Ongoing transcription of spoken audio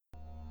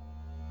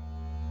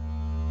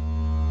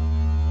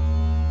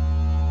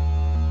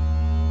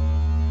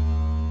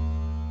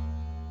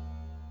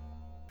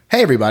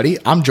Hey everybody,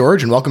 I'm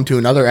George and welcome to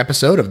another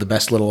episode of the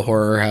Best Little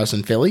Horror House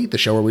in Philly, the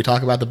show where we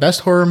talk about the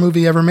best horror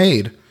movie ever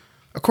made.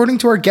 According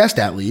to our guest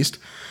at least.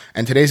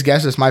 And today's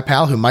guest is my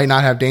pal who might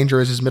not have Danger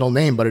as his middle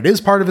name, but it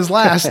is part of his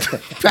last.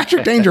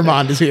 Patrick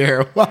Dangermond is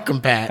here. Welcome,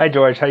 Pat. Hi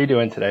George, how you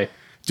doing today?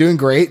 Doing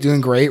great.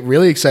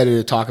 Really excited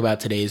to talk about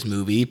today's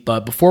movie.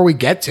 But before we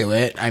get to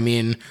it,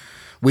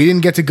 we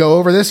didn't get to go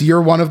over this.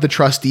 You're one of the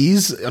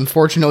trustees.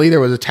 Unfortunately, there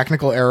was a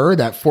technical error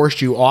that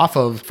forced you off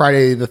of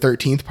Friday the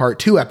 13th Part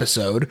 2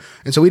 episode.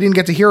 And so we didn't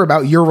get to hear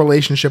about your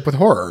relationship with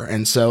horror.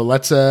 And so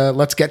let's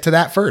get to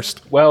that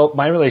first. Well,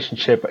 my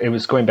relationship, it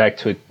was going back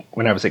to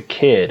when I was a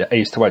kid. I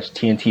used to watch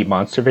TNT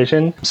Monster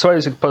Vision. So I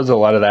was exposed to a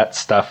lot of that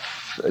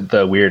stuff,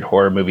 the weird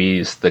horror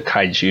movies, the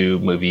kaiju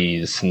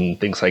movies, and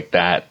things like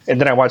that. And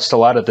then I watched a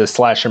lot of the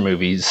slasher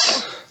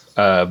movies,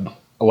 a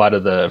lot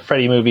of the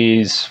Freddy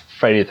movies,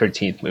 Friday the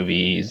 13th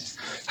movies,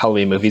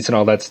 Halloween movies, and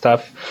all that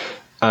stuff.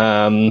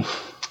 And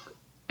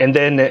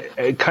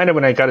then kind of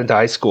when I got into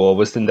high school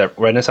was in that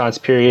Renaissance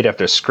period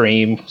after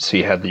Scream. So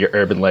you had your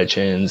urban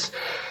legends,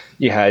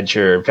 you had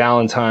your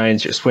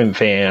Valentines, your swim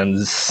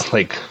fans,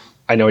 like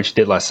I Know What You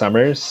Did Last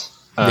Summers.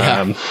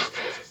 And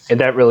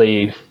that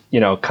really,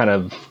 kind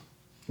of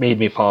made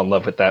me fall in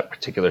love with that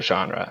particular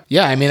genre.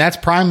 Yeah, I mean, that's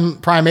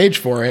prime age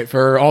for it,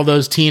 for all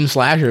those teen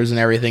slashers and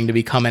everything to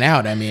be coming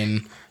out. I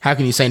mean, how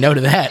can you say no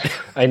to that?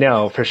 I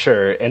know, for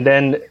sure. And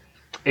then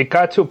it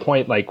got to a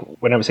point, like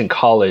when I was in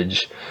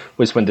college,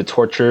 was when the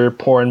torture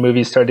porn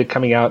movies started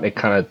coming out, and it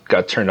kind of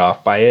got turned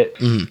off by it.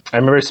 Mm. I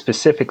remember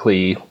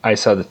specifically, I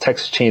saw the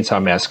Texas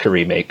Chainsaw Massacre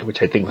remake,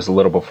 which I think was a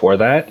little before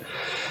that.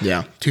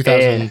 Yeah,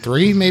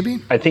 2003 maybe?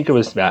 I think it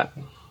was that.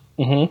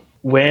 Mm-hmm.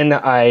 When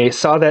I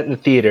saw that in the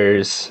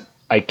theaters,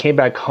 I came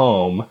back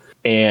home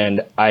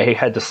and I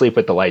had to sleep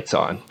with the lights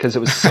on because it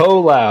was so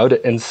loud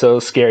and so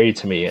scary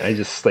to me. I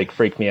just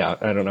freaked me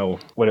out. I don't know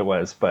what it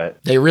was,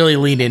 but they really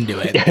lean into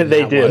it. Yeah,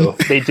 they do.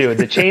 They do.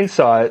 The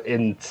chainsaw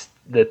in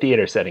the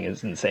theater setting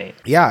is insane.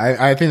 Yeah,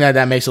 I think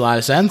that makes a lot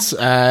of sense.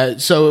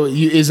 So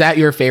is that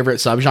your favorite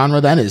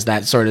subgenre then? Is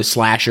that sort of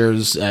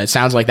slashers? It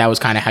sounds like that was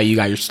kind of how you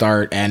got your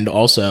start and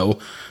also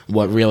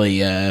what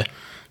really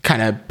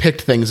kind of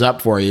picked things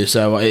up for you.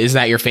 So is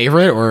that your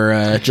favorite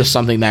or just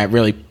something that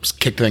really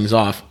kicked things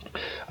off?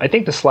 I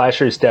think the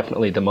slasher is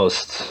definitely the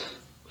most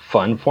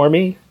fun for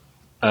me.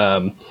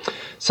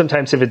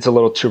 Sometimes if it's a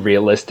little too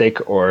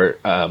realistic or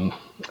I'm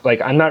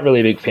not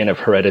really a big fan of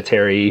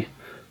Hereditary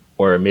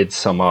or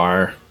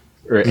Midsommar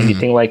or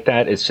anything like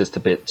that. It's just a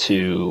bit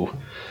too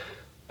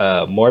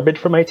morbid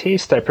for my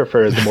taste. I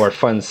prefer the more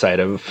fun side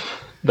of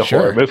the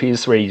horror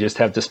movies where you just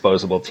have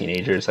disposable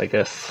teenagers, I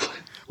guess.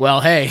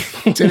 Well, hey,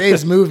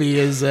 today's movie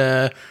is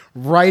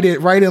right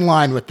in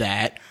line with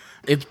that.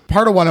 It's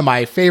part of one of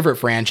my favorite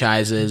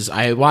franchises.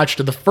 I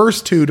watched the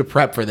first two to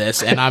prep for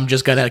this, and I'm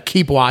just going to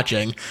keep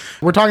watching.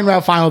 We're talking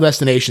about Final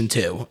Destination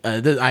 2.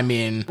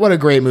 What a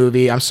great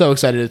movie. I'm so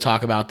excited to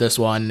talk about this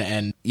one.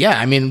 And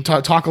yeah,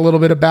 talk a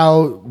little bit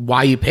about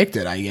why you picked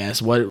it, I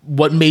guess.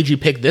 What made you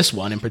pick this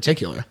one in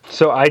particular?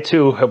 So I,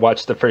 too, have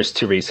watched the first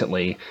two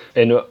recently,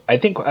 and I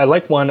think I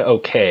like one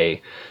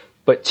okay.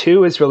 But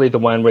 2 is really the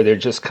one where they're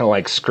just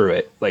kind of screw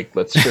it.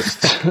 Let's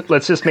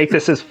just make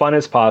this as fun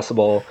as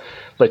possible.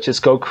 Let's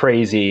just go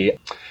crazy.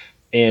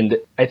 And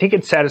I think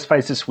it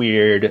satisfies this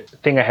weird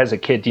thing I had as a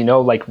kid. Do you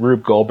know,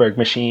 Rube Goldberg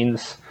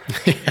machines?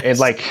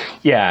 Yes.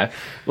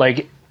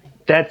 And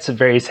that's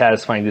very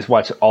satisfying to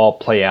watch it all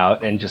play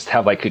out and just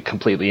have a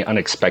completely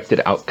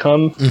unexpected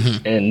outcome.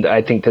 Mm-hmm. And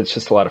I think that's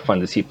just a lot of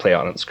fun to see play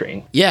out on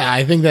screen. Yeah,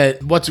 I think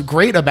that what's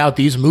great about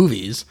these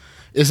movies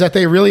is that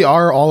they really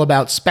are all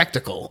about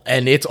spectacle,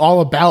 and it's all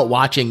about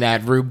watching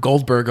that Rube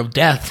Goldberg of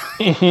death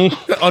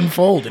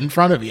unfold in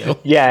front of you.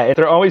 Yeah,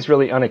 they're always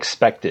really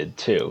unexpected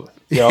too.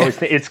 They're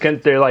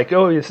like,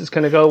 oh, this is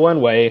going to go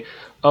one way.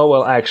 Oh,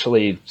 well,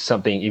 actually,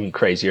 something even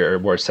crazier or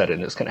more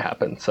sudden is going to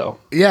happen. So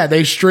yeah,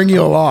 they string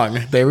you along.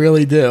 They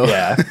really do.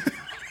 Yeah.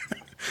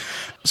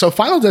 So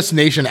Final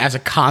Destination as a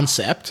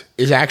concept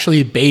is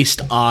actually based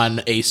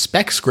on a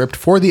spec script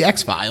for The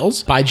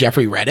X-Files by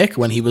Jeffrey Reddick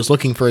when he was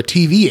looking for a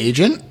TV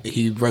agent.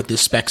 He wrote this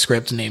spec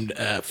script named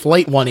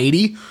Flight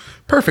 180.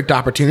 Perfect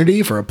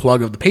opportunity for a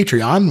plug of the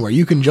Patreon where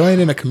you can join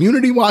in a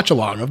community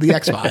watch-along of The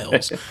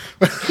X-Files,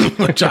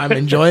 which I'm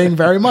enjoying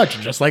very much,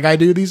 just like I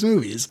do these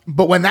movies.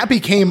 But when that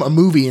became a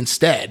movie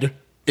instead,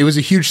 it was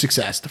a huge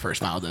success, the first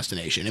Final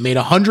Destination. It made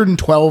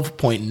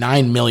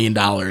 $112.9 million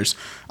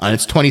on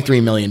its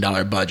 $23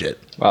 million budget.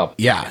 Wow.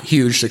 Yeah,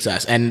 huge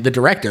success. And the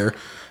director,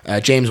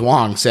 James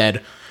Wong,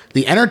 said,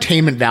 "The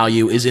entertainment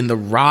value is in the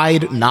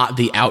ride, not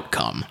the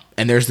outcome.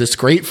 And there's this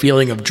great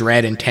feeling of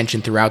dread and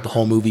tension throughout the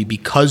whole movie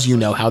because you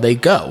know how they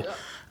go."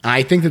 And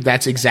I think that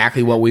that's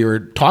exactly what we were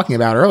talking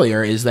about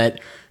earlier, is that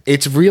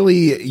it's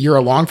really, you're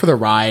along for the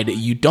ride.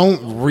 You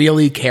don't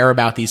really care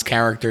about these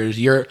characters.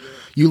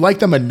 You like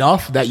them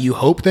enough that you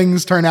hope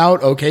things turn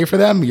out okay for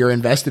them. You're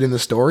invested in the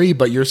story,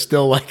 but you're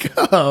still like,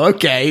 oh,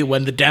 okay,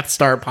 when the deaths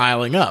start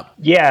piling up.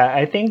 Yeah,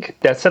 I think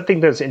that's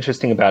something that's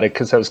interesting about it,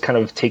 because I was kind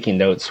of taking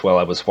notes while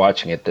I was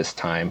watching it this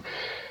time.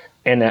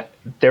 And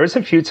there was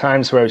a few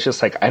times where I was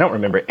just like, I don't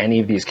remember any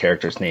of these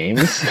characters'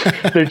 names.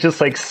 They're just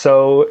like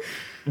so.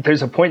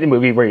 There's a point in the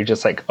movie where you're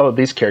just like, oh,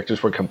 these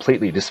characters were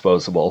completely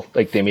disposable.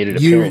 Like they made an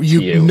appearance to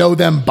you. You know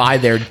them by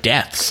their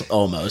deaths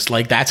almost.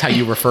 Like that's how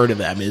you refer to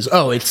them is,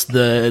 oh, it's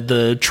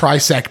the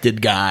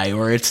trisected guy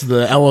or it's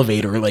the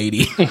elevator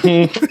lady.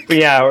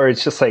 Yeah, or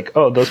it's just like,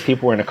 oh, those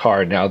people were in a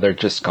car. Now they're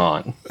just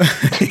gone.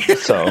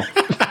 So.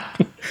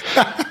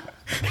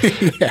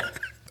 Yeah.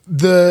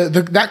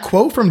 That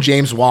quote from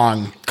James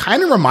Wong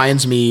kind of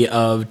reminds me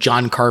of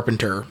John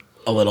Carpenter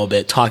a little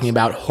bit, talking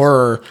about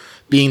horror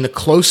being the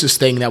closest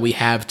thing that we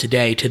have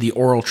today to the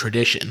oral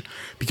tradition,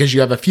 because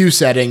you have a few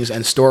settings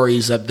and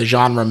stories that the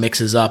genre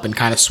mixes up and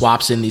kind of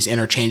swaps in these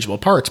interchangeable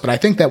parts. But I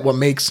think that what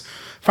makes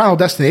Final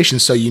Destination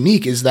so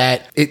unique is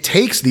that it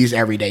takes these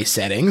everyday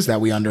settings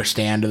that we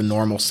understand the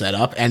normal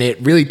setup and it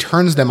really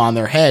turns them on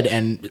their head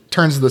and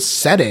turns the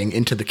setting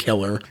into the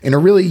killer in a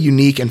really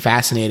unique and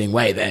fascinating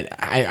way that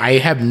I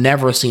have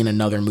never seen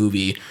another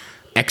movie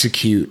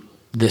execute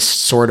this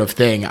sort of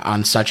thing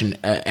on such an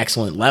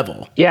excellent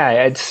level.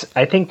 Yeah,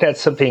 I think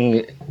that's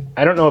something,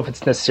 I don't know if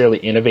it's necessarily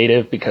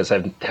innovative because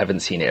I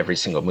haven't seen every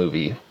single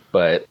movie,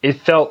 but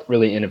it felt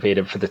really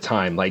innovative for the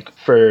time. Like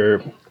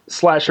for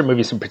slasher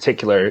movies in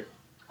particular,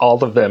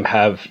 all of them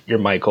have your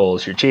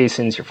Michaels, your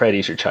Jasons, your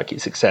Freddys, your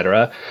Chuckies,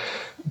 etc.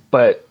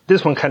 But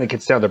this one kind of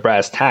gets down to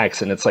brass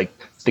tacks and it's like,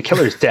 the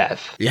killer's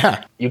death.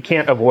 Yeah. You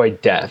can't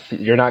avoid death.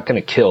 You're not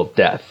going to kill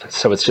death.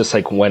 So it's just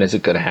like, when is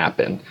it going to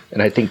happen?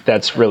 And I think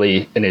that's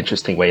really an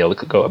interesting way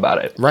to go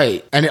about it.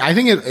 Right. And I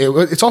think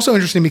it's also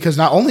interesting because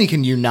not only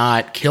can you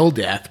not kill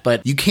death,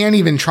 but you can't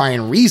even try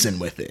and reason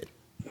with it.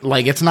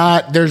 Like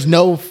there's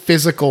no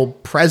physical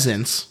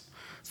presence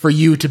for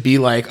you to be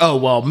like, oh,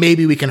 well,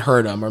 maybe we can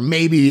hurt them. Or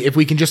maybe if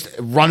we can just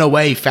run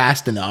away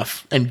fast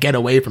enough and get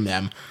away from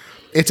them.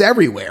 It's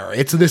everywhere.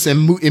 It's this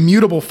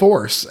immutable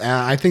force.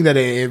 I think that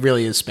it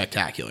really is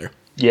spectacular.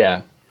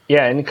 Yeah.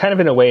 Yeah. And kind of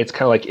in a way, it's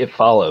kind of like It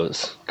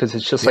Follows because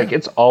it's just like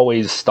it's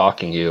always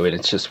stalking you. And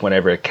it's just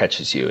whenever it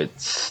catches you,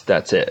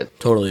 that's it.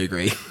 Totally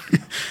agree.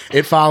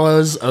 It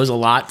Follows owes a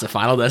lot to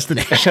Final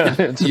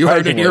Destination. You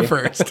heard it here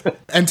first.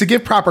 And to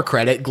give proper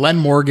credit, Glenn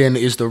Morgan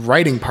is the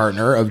writing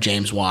partner of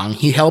James Wong.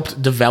 He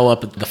helped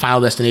develop the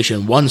Final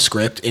Destination 1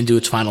 script into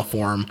its final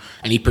form.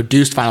 And he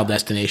produced Final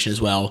Destination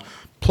as well.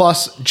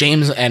 Plus,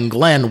 James and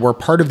Glenn were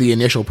part of the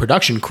initial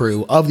production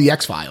crew of The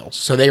X-Files,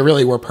 so they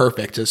really were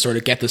perfect to sort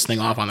of get this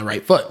thing off on the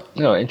right foot.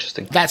 Oh,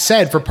 interesting. That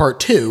said, for part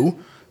 2,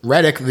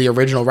 Reddick, the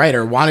original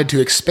writer, wanted to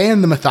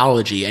expand the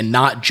mythology and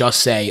not just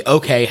say,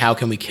 okay, how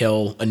can we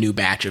kill a new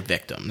batch of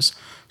victims?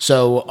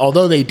 So,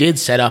 although they did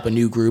set up a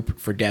new group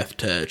for Death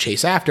to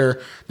chase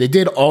after, they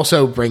did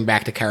also bring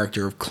back the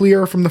character of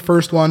Clear from the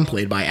first one,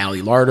 played by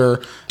Ali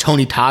Larter,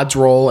 Tony Todd's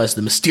role as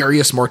the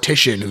mysterious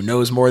mortician who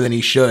knows more than he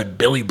should,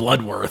 Billy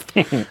Bloodworth.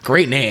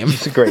 Great name.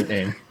 It's a great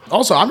name.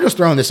 Also, I'm just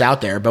throwing this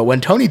out there, but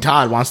when Tony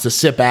Todd wants to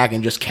sit back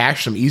and just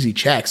cash some easy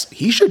checks,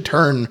 he should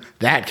turn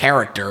that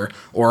character,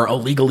 or a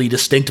legally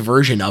distinct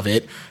version of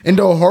it,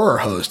 into a horror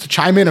host.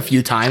 Chime in a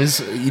few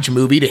times each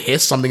movie to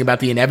hiss something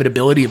about the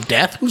inevitability of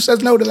death. Who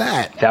says no to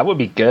that? That would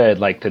be good,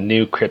 like the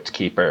new Crypt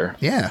Keeper.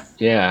 Yeah.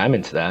 Yeah, I'm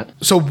into that.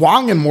 So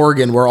Wong and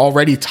Morgan were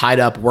already tied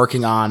up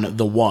working on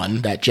The One,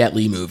 that Jet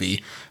Li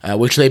movie,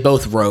 which they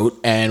both wrote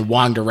and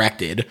Wong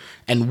directed,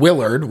 and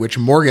Willard, which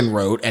Morgan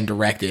wrote and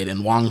directed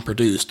and Wong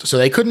produced. So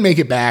they couldn't make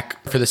it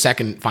back for the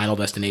second Final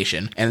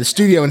Destination, and the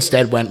studio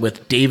instead went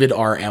with David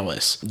R.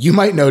 Ellis. You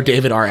might know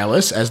David R.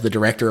 Ellis as the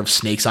director of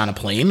Snakes on a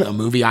Plane, a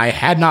movie I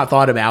had not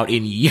thought about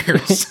in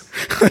years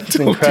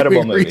until incredible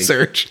doing movie.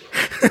 Research.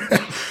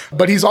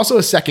 But he's also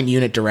a second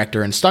unit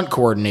director and stunt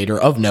coordinator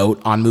of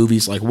note on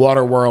movies like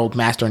Waterworld,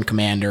 Master and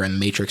Commander, and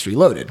Matrix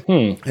Reloaded.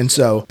 And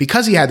so,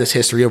 because he had this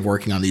history of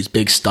working on these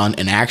big stunt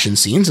and action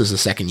scenes as a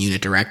second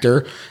unit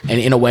director, and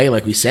in a way,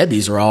 like we said,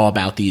 these are all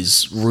about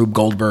these Rube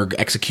Goldberg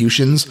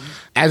executions,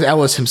 as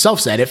Ellis himself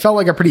said, it felt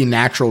like a pretty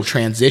natural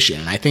transition.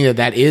 And I think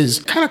that is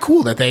kind of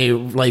cool that they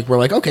were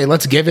like, okay,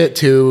 let's give it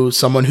to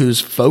someone whose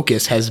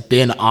focus has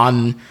been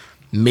on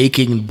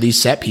making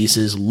these set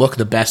pieces look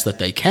the best that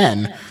they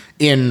can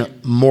in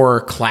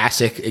more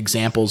classic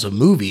examples of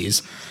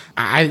movies.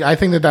 I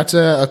think that's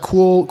a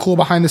cool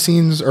behind the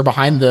scenes or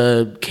behind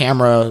the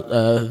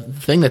camera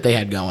thing that they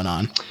had going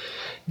on.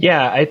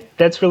 Yeah,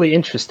 that's really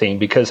interesting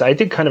because I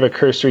did kind of a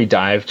cursory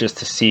dive just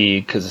to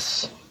see,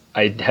 because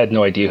I had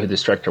no idea who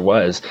this director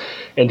was.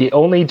 And the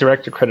only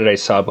director credit I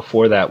saw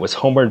before that was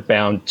Homeward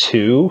Bound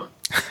 2.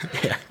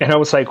 Yeah. And I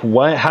was like,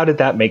 what? How did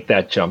that make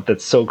that jump?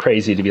 That's so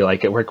crazy to be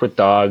like, I work with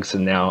dogs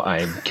and now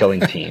I'm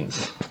killing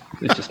teens.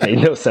 It just made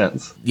no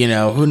sense. You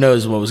know, who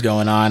knows what was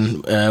going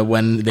on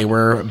when they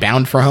were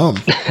bound for home.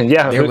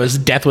 Yeah.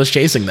 Death was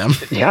chasing them.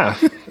 Yeah.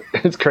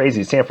 It's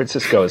crazy. San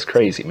Francisco is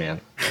crazy,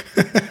 man.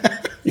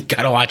 You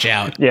Gotta watch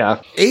out.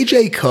 Yeah.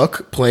 A.J.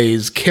 Cook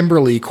plays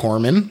Kimberly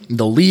Corman,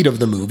 the lead of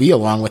the movie,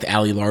 along with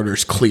Ali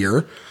Larter's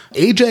Clear.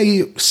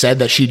 AJ said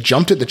that she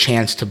jumped at the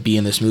chance to be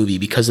in this movie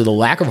because of the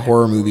lack of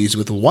horror movies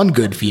with one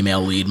good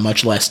female lead,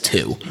 much less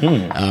two,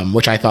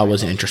 which I thought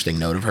was an interesting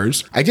note of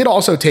hers. I did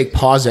also take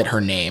pause at her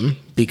name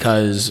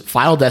because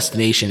Final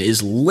Destination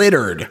is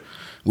littered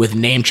with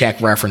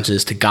name-check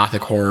references to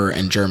Gothic horror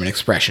and German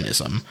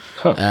expressionism.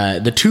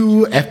 The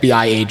two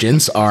FBI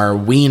agents are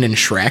Ween and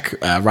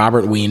Schreck.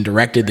 Robert Ween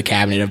directed The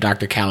Cabinet of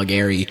Dr.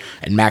 Caligari,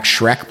 and Max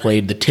Schreck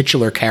played the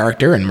titular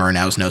character in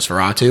Murnau's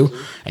Nosferatu,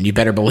 and you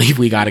better believe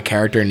we got a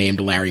character named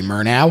Larry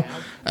Murnau.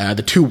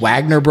 The two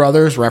Wagner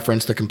brothers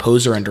reference the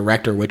composer and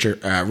director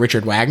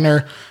Richard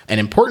Wagner, an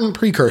important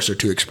precursor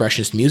to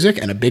expressionist music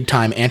and a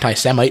big-time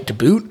anti-Semite to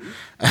boot.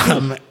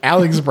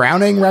 Alex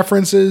Browning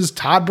references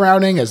Todd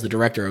Browning as the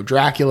director of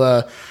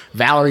Dracula.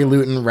 Valerie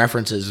Luton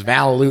references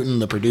Val Luton,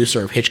 the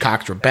producer of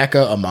Hitchcock's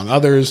Rebecca, among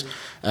others.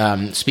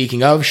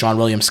 Speaking of, Sean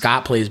William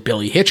Scott plays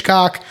Billy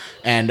Hitchcock.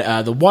 And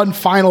the one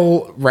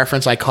final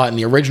reference I caught in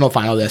the original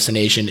Final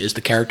Destination is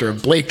the character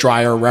of Blake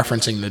Dreyer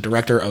referencing the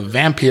director of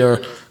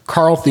Vampire,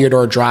 Carl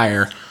Theodor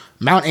Dreyer.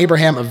 Mount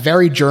Abraham, a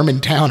very German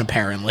town,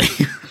 apparently.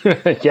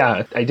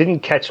 Yeah, I didn't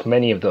catch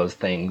many of those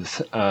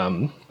things.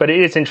 But it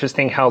is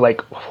interesting how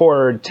like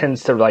horror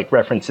tends to like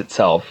reference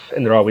itself,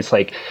 and they're always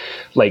like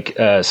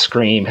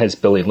Scream has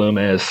Billy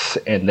Loomis,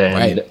 and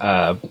then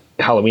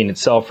Halloween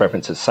itself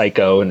references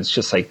Psycho, and it's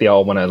just like they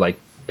all want to like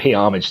pay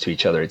homage to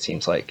each other, it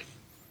seems like.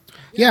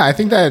 Yeah, I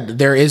think that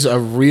there is a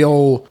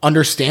real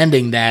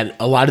understanding that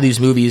a lot of these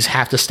movies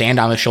have to stand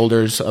on the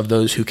shoulders of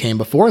those who came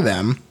before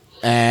them.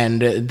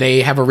 And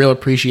they have a real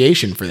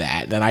appreciation for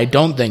that I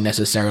don't think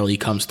necessarily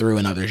comes through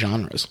in other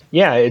genres.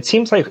 Yeah, it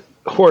seems like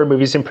horror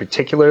movies in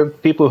particular,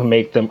 people who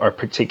make them are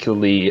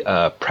particularly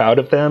proud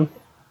of them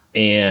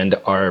and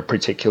are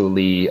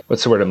particularly,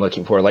 what's the word I'm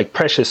looking for, like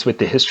precious with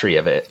the history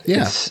of it.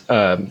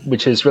 Yeah.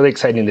 Which is really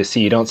exciting to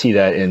see. You don't see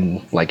that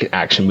in like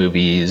action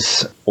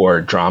movies or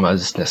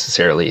dramas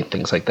necessarily,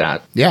 things like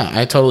that. Yeah,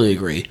 I totally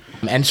agree.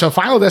 And so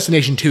Final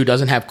Destination 2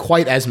 doesn't have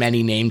quite as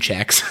many name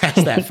checks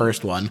as that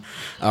first one,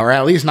 or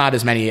at least not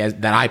as many as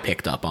that I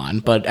picked up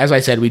on. But as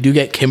I said, we do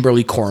get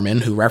Kimberly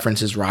Corman, who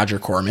references Roger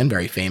Corman,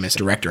 very famous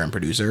director and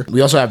producer.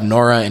 We also have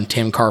Nora and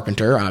Tim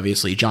Carpenter,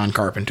 obviously John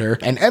Carpenter.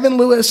 And Evan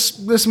Lewis,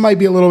 this might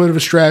be a little bit of a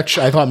stretch.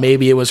 I thought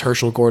maybe it was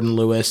Herschel Gordon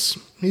Lewis.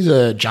 He's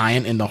a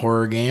giant in the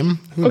horror game.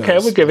 Who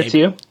knows? We'll give it to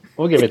you.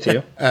 We'll give it to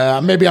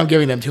you. Maybe I'm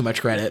giving them too much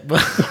credit.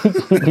 But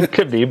it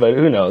could be, but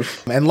who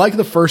knows? And like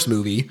the first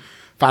movie,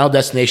 Final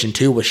Destination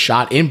 2 was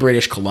shot in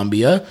British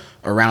Columbia,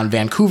 around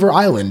Vancouver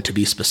Island to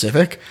be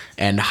specific,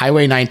 and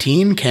Highway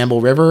 19,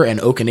 Campbell River, and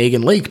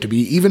Okanagan Lake to be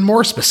even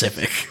more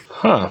specific.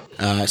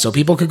 So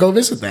people could go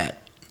visit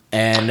that.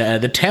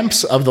 And the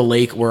temps of the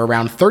lake were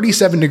around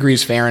 37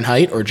 degrees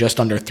Fahrenheit, or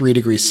just under 3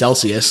 degrees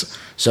Celsius,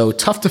 so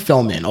tough to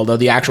film in, although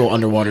the actual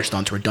underwater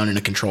stunts were done in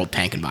a controlled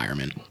tank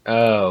environment.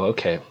 Oh,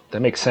 okay.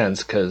 That makes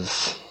sense,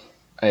 because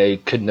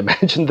I couldn't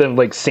imagine them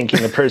like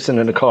sinking a person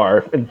in a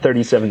car in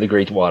 37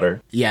 degree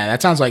water. Yeah,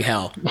 that sounds like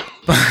hell.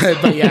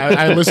 But yeah,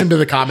 I listened to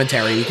the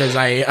commentary because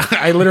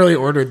I literally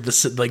ordered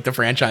the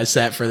franchise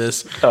set for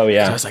this. Oh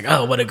yeah. So I was like,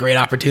 oh, what a great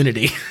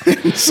opportunity.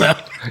 So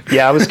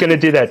yeah, I was going to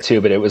do that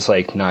too, but it was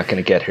like not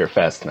going to get here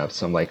fast enough.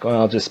 So I'm like,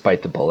 well, I'll just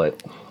bite the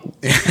bullet.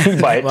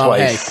 Buy it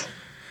twice. Hey,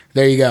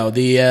 there you go.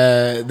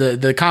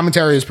 The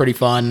commentary is pretty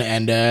fun,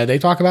 and they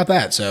talk about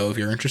that. So if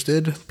you're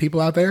interested, people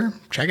out there,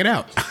 check it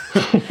out.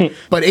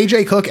 But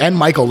A.J. Cook and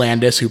Michael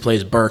Landis, who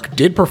plays Burke,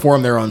 did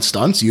perform their own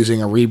stunts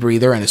using a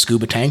rebreather and a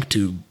scuba tank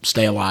to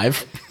stay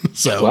alive.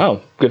 So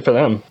wow, good for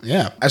them.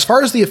 Yeah. As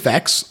far as the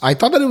effects, I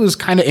thought that it was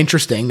kind of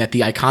interesting that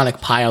the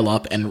iconic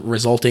pile-up and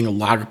resulting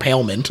log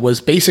impalement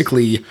was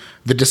basically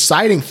the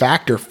deciding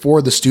factor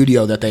for the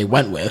studio that they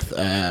went with,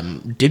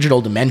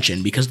 Digital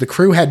Dimension, because the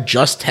crew had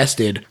just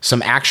tested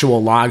some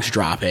actual logs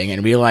dropping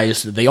and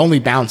realized they only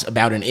bounce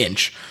about an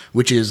inch,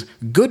 which is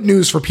good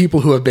news for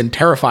people who have been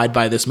terrified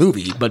by this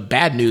movie, but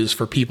bad news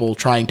for people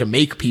trying to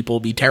make people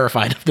be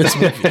terrified of this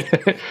movie.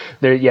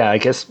 Yeah, I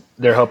guess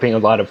they're hoping a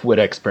lot of wood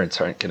experts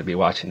aren't going to be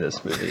watching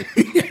this movie.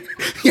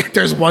 Yeah,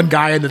 there's one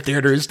guy in the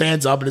theater who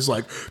stands up and is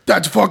like,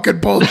 that's fucking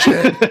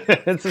bullshit.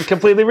 This is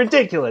completely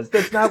ridiculous.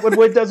 That's not what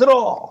wood does at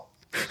all.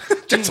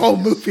 This whole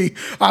movie,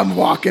 I'm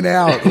walking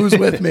out. Who's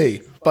with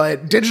me?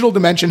 But Digital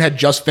Dimension had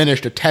just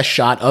finished a test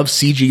shot of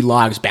CG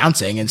logs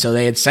bouncing, and so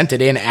they had sent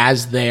it in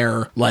as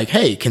their, like,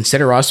 hey,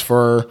 consider us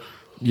for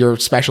your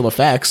special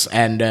effects,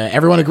 and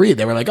everyone agreed.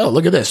 They were like, oh,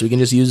 look at this. We can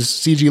just use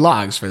CG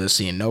logs for this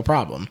scene. No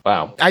problem.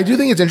 Wow. I do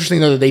think it's interesting,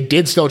 though, that they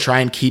did still try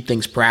and keep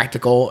things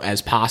practical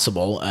as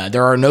possible.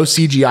 There are no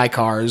CGI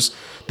cars.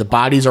 The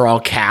bodies are all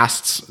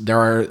casts.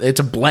 It's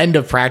a blend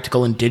of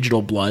practical and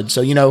digital blood.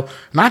 So,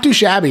 not too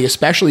shabby,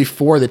 especially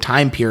for the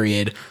time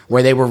period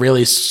where they were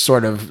really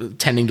sort of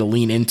tending to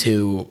lean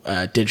into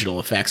digital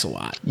effects a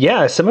lot.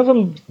 Yeah, some of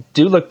them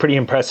do look pretty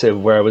impressive,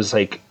 where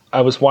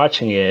I was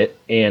watching it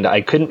and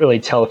I couldn't really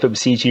tell if it was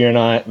CG or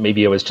not.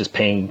 Maybe I was just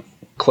paying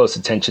close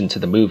attention to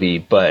the movie,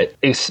 but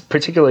it's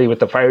particularly with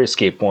the fire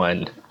escape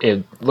one,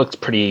 it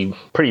looked pretty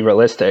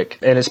realistic.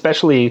 And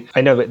especially, I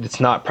know that it's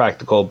not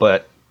practical,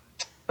 but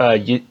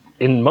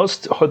in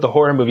most of the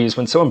horror movies,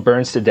 when someone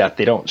burns to death,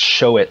 they don't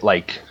show it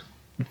like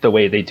the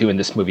way they do in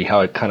this movie,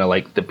 how it kind of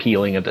like the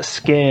peeling of the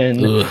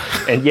skin.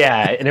 Ugh. And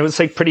it was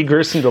like pretty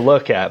gruesome to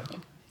look at,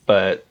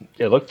 but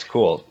it looked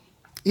cool.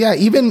 Yeah,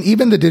 even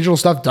the digital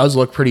stuff does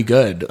look pretty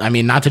good. I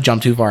mean, not to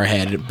jump too far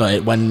ahead,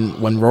 but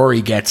when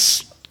Rory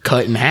gets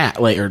cut in half,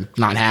 like, or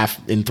not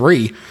half, in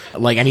three,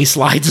 like, and he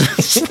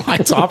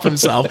slides off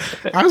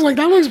himself, I was like,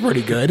 that looks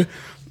pretty good.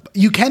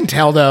 You can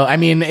tell, though, I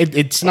mean,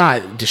 it's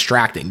not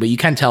distracting, but you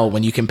can tell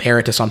when you compare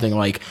it to something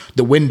like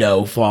the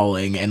window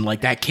falling and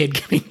like that kid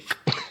getting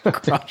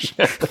crushed.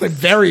 The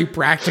very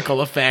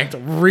practical effect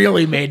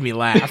really made me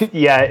laugh.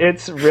 Yeah,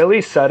 it's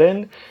really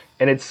sudden.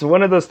 And it's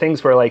one of those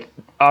things where, like,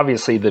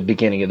 obviously the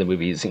beginning of the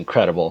movie is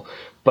incredible,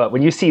 but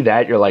when you see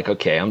that, you're like,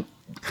 okay,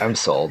 I'm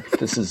sold.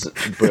 This is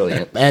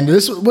brilliant. And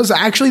this was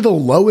actually the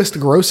lowest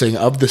grossing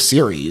of the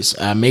series,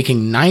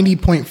 making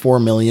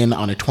 $90.4 million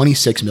on a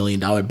 $26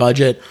 million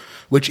budget,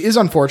 which is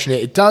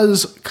unfortunate. It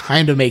does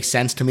kind of make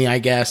sense to me, I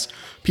guess.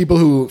 People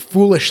who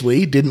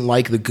foolishly didn't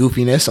like the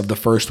goofiness of the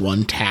first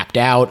one tapped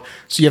out,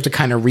 so you have to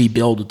kind of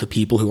rebuild with the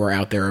people who are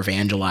out there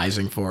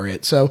evangelizing for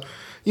it. So,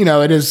 you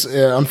know, it is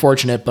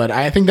unfortunate, but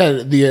I think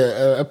that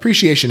the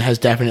appreciation has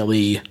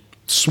definitely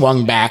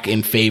swung back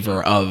in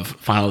favor of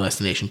Final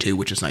Destination 2,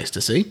 which is nice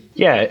to see.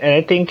 Yeah, and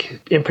I think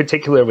in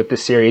particular with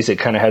this series, it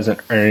kind of has an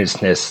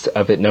earnestness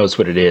of it knows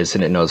what it is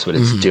and it knows what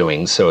it's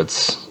doing. So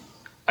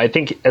I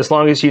think as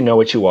long as you know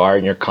what you are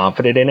and you're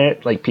confident in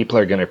it, like, people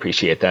are going to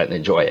appreciate that and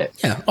enjoy it.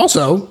 Yeah.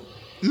 Also,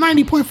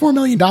 $90.4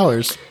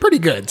 million. Pretty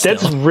good. Still.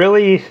 That's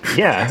really,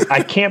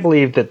 I can't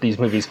believe that these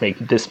movies make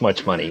this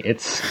much money.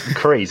 It's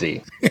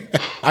crazy.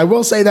 I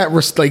will say that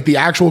like the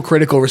actual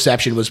critical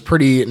reception was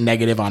pretty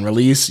negative on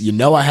release. You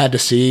know, I had to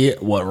see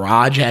what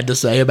Raj had to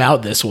say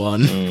about this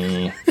one.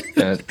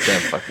 That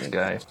fucking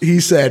guy. He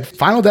said,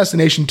 Final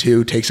Destination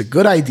 2 takes a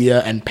good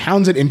idea and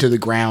pounds it into the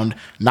ground,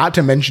 not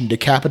to mention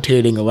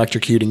decapitating,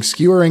 electrocuting,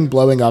 skewering,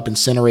 blowing up,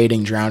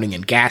 incinerating, drowning,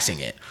 and gassing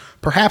it.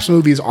 Perhaps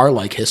movies are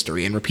like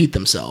history and repeat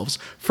themselves,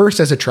 first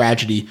as a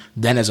tragedy,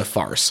 then as a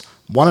farce.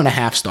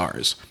 1.5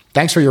 stars.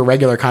 Thanks for your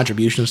regular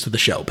contributions to the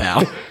show,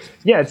 pal.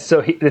 Yeah,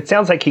 so it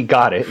sounds like he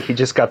got it. He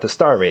just got the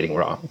star rating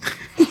wrong.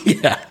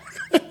 Yeah.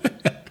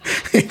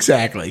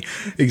 Exactly.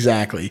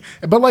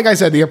 But like I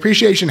said, the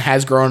appreciation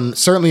has grown,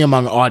 certainly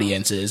among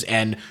audiences,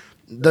 and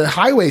the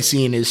highway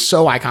scene is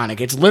so iconic.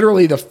 It's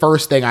literally the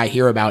first thing I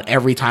hear about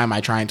every time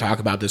I try and talk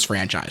about this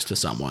franchise to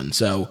someone.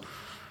 So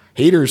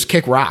haters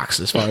kick rocks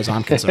as far as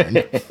I'm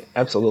concerned.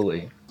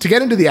 Absolutely. To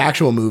get into the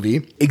actual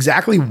movie,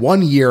 exactly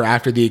 1 year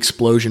after the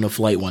explosion of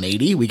Flight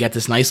 180, we get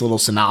this nice little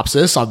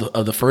synopsis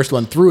of the first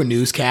one through a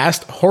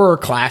newscast. Horror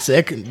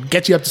classic,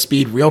 gets you up to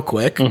speed real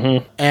quick.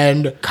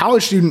 And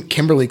college student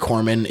Kimberly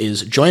Corman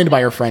is joined by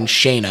her friend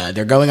Shayna.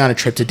 They're going on a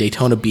trip to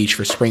Daytona Beach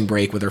for spring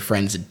break with her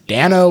friends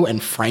Dano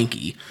and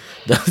Frankie.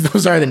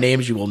 Those are the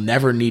names you will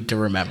never need to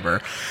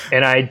remember.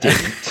 And I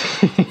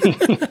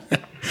didn't.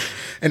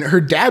 And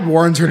her dad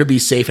warns her to be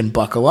safe and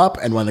buckle up,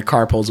 and when the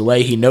car pulls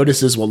away, he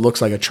notices what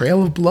looks like a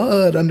trail of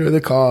blood under the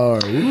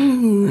car.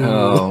 Ooh.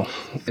 Oh,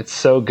 it's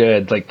so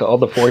good. Like, all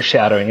the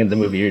foreshadowing in the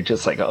movie, you're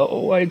just like,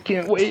 oh, I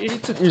can't wait.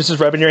 You're just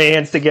rubbing your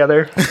hands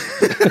together.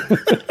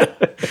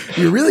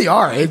 You really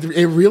are.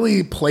 It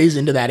really plays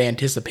into that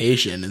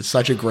anticipation in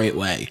such a great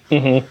way.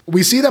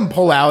 We see them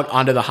pull out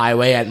onto the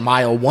highway at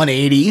mile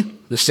 180,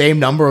 the same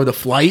number of the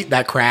flight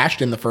that crashed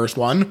in the first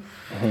one.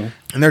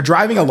 And they're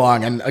driving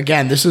along, and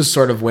again, this is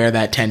sort of where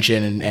that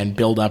tension and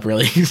build-up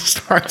really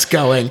starts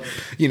going.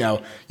 You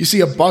know, you see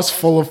a bus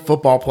full of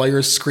football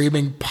players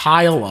screaming,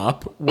 "Pile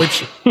up,"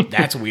 which,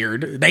 that's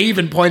weird. They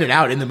even pointed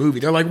out in the movie.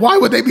 They're like, why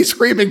would they be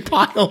screaming,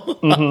 "Pile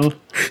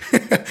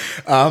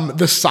up"?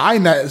 The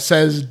sign that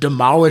says,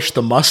 "Demolish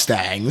the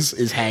Mustangs,"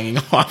 is hanging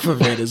off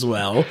of it as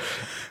well.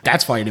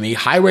 That's funny to me.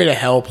 Highway to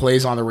Hell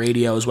plays on the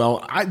radio as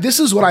well. This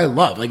is what I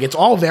love. Like, it's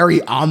all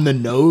very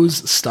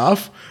on-the-nose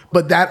stuff,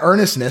 but that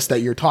earnestness that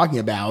you're talking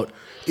about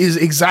is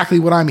exactly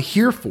what I'm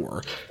here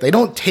for. They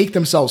don't take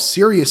themselves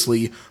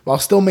seriously while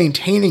still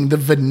maintaining the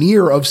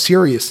veneer of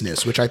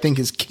seriousness, which I think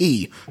is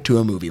key to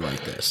a movie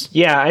like this.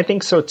 Yeah, I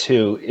think so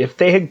too. If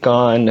they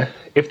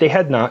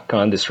had not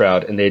gone this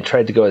route and they had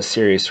tried to go a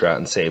serious route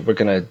and say, we're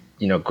going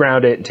to,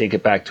 ground it and take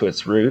it back to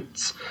its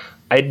roots,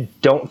 I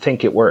don't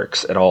think it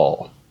works at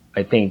all.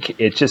 I think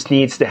it just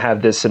needs to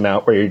have this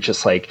amount where you're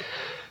just like,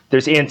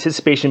 there's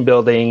anticipation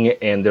building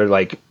and they're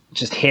like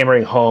just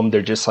hammering home.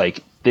 They're just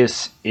like,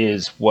 this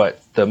is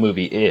what the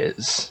movie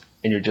is.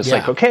 And you're just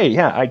like, okay,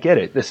 yeah, I get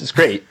it. This is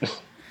great.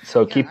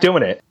 So keep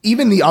doing it.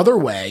 Even the other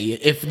way,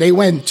 if they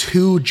went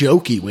too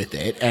jokey with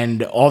it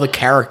and all the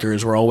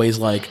characters were always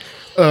like,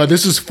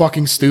 this is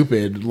fucking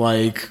stupid,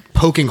 like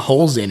poking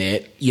holes in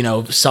it,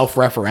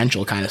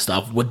 self-referential kind of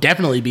stuff would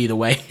definitely be the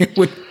way it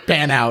would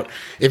pan out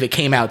if it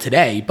came out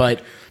today.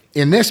 But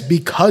In this,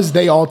 because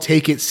they all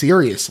take it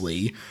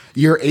seriously,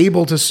 you're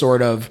able to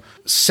sort of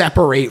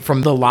separate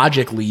from the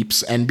logic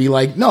leaps and be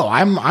like, no,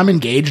 I'm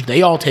engaged.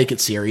 They all take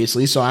it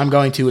seriously, so I'm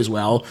going to as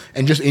well,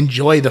 and just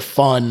enjoy the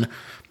fun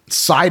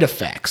side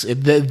effects.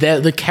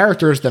 The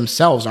characters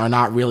themselves are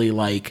not really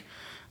like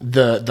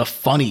the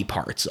funny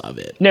parts of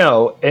it.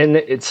 No, and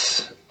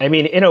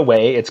in a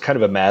way, it's kind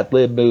of a Mad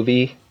Lib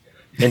movie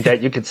in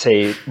that you could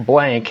say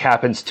blank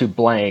happens to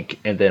blank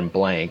and then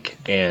blank.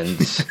 And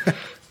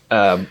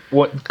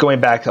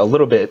going back a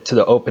little bit to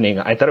the opening,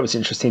 I thought it was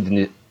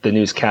interesting, the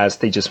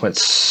newscast, they just went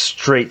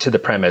straight to the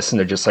premise, and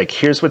they're just like,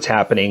 here's what's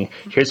happening,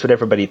 here's what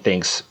everybody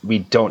thinks, we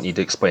don't need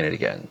to explain it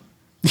again.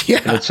 Yeah.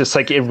 And it's just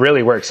like, it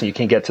really works, and you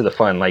can get to the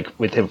fun like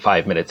within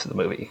 5 minutes of the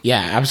movie. Yeah,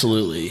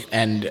 absolutely.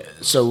 And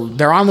so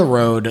they're on the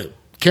road.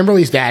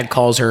 Kimberly's dad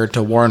calls her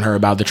to warn her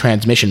about the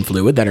transmission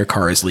fluid that her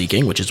car is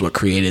leaking, which is what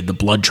created the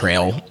blood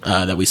trail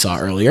that we saw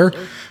earlier.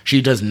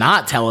 She does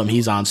not tell him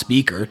he's on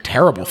speaker.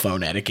 Terrible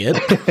phone etiquette.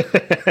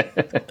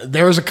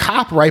 There's a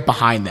cop right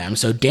behind them,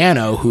 so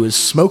Dano, who is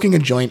smoking a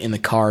joint in the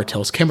car,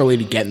 tells Kimberly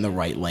to get in the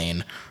right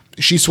lane.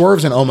 She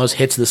swerves and almost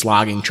hits this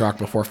logging truck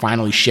before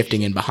finally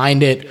shifting in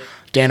behind it.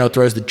 Dano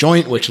throws the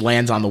joint, which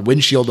lands on the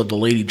windshield of the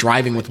lady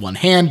driving with one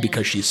hand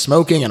because she's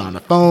smoking and on the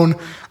phone.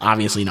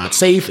 Obviously not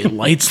safe. It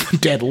lights the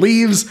dead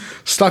leaves,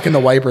 stuck in the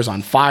wipers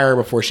on fire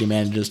before she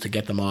manages to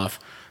get them off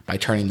by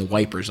turning the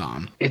wipers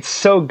on. It's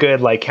so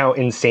good, like how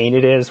insane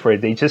it is, where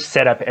they just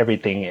set up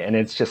everything, and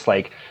it's just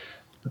like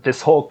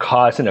this whole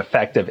cause and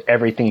effect of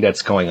everything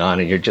that's going on,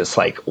 and you're just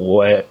like,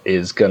 what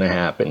is going to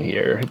happen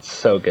here? It's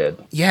so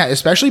good. Yeah,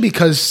 especially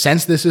because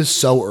since this is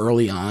so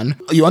early on,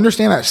 you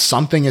understand that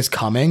something is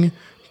coming.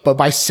 But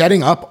by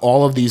setting up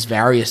all of these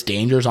various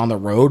dangers on the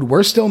road,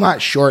 we're still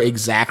not sure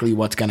exactly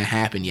what's going to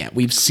happen yet.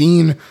 We've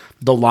seen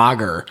the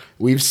logger.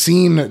 We've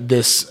seen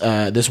this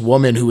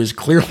woman who is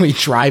clearly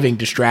driving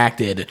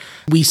distracted.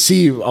 We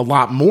see a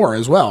lot more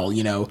as well,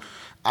 you know.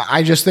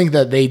 I just think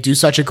that they do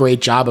such a great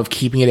job of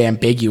keeping it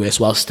ambiguous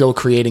while still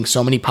creating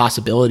so many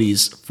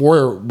possibilities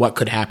for what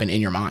could happen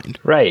in your mind.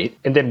 Right.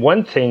 And then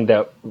one thing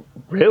that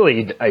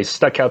really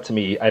stuck out to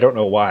me, I don't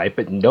know why,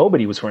 but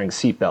nobody was wearing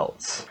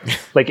seatbelts.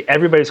 Like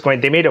everybody's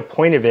going, they made a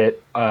point of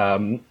it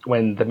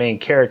when the main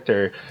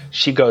character,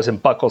 she goes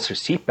and buckles her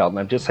seatbelt. And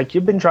I'm just like,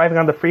 you've been driving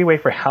on the freeway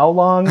for how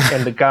long?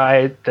 And the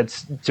guy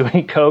that's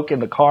doing coke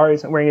in the car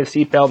isn't wearing a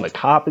seatbelt, and the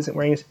cop isn't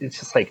wearing it. It's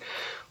just like,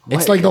 what?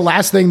 It's like the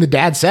last thing the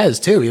dad says,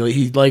 too.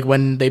 He like,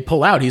 when they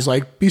pull out, he's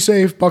like, be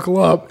safe, buckle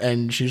up.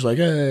 And she's like,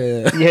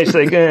 eh. Yeah, she's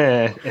like,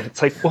 eh. And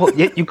it's like, well,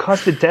 yet you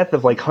caused the death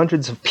of like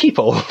hundreds of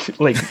people.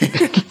 Like,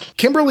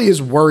 Kimberly is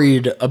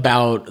worried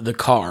about the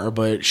car,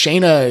 but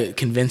Shayna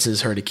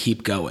convinces her to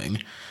keep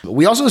going.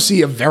 We also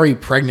see a very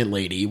pregnant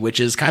lady, which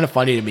is kind of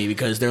funny to me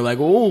because they're like,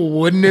 oh,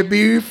 wouldn't it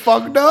be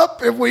fucked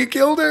up if we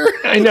killed her?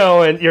 I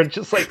know. And you're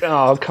just like,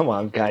 oh, come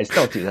on, guys,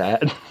 don't do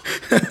that.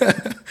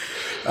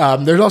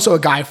 There's also a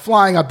guy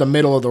flying out the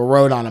middle of the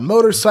road on a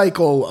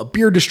motorcycle, a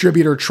beer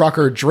distributor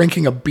trucker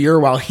drinking a beer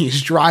while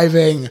he's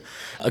driving,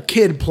 a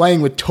kid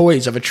playing with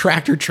toys of a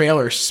tractor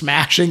trailer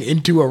smashing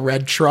into a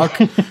red truck,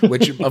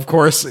 which, of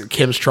course,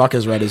 Kim's truck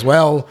is red as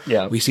well.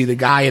 Yeah. We see the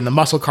guy in the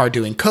muscle car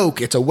doing coke.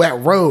 It's a wet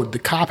road. The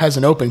cop has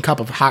an open cup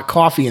of hot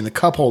coffee in the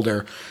cup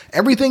holder.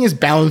 Everything is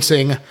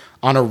balancing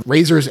on a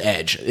razor's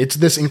edge. It's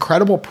this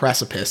incredible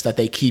precipice that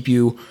they keep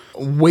you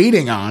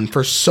waiting on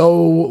for so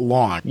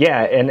long.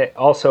 Yeah, and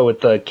also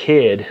with the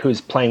kid who's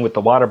playing with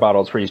the water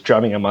bottles where he's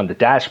drumming them on the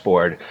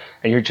dashboard,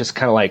 and you're just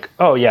kind of like,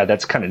 oh yeah,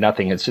 that's kind of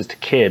nothing. It's just a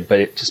kid, but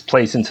it just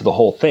plays into the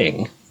whole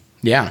thing.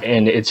 Yeah.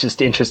 And it's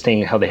just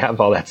interesting how they have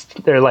all that.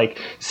 They're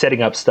like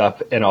setting up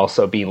stuff and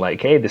also being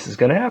like, hey, this is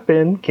going to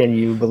happen. Can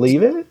you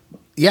believe it?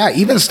 Yeah,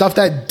 even stuff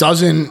that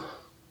doesn't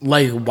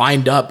like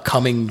wind up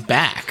coming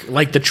back,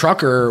 like the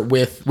trucker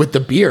with the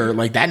beer,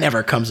 like that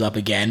never comes up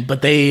again,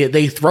 but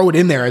they throw it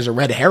in there as a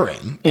red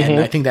herring, and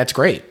I think that's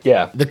great.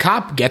 Yeah. The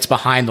cop gets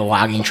behind the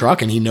logging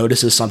truck and he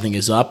notices something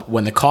is up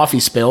when the coffee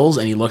spills,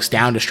 and he looks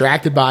down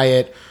distracted by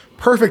it.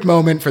 Perfect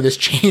moment for this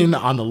chain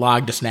on the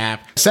log to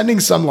snap, sending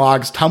some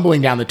logs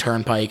tumbling down the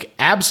turnpike,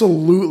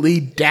 absolutely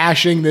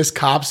dashing this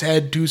cop's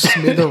head to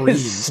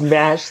smithereens.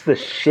 Smash the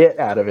shit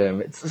out of him.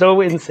 It's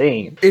so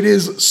insane. It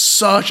is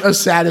such a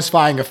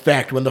satisfying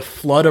effect when the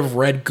flood of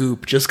red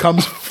goop just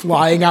comes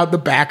flying out the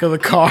back of the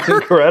car.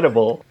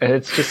 Incredible. And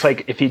it's just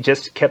like, if he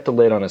just kept the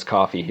lid on his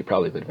coffee, he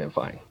probably would have been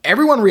fine.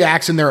 Everyone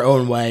reacts in their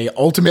own way,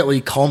 ultimately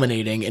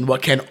culminating in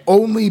what can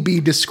only be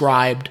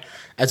described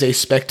as a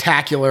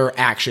spectacular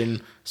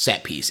action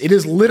set piece. It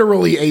is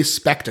literally a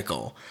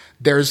spectacle.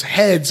 There's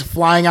heads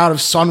flying out of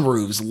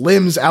sunroofs,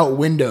 limbs out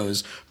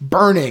windows,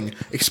 burning,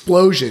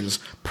 explosions,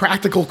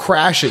 practical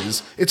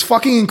crashes. It's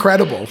fucking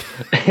incredible.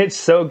 It's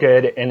so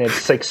good, and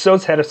it's like so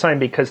satisfying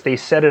because they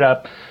set it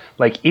up.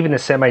 Like, even the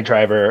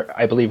semi-driver,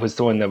 I believe, was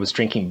the one that was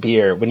drinking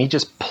beer, when he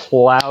just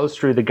plows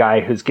through the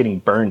guy who's getting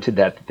burned to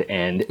death at the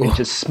end and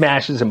just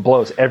smashes and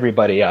blows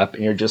everybody up,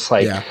 and you're just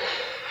like,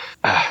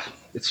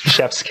 it's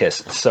chef's kiss.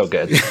 It's so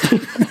good.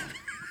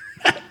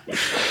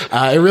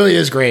 It really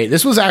is great.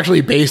 This was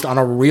actually based on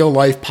a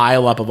real-life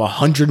pileup of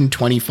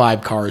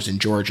 125 cars in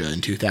Georgia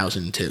in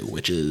 2002,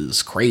 which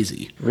is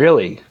crazy.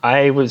 Really?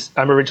 I'm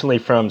originally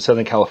from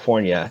Southern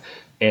California,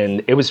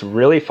 and it was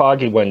really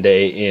foggy one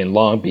day in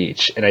Long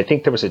Beach, and I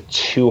think there was a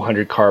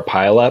 200-car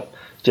pileup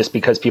just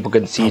because people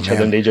couldn't see each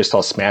other and they just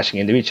all smashing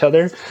into each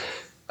other.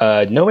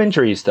 No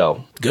injuries,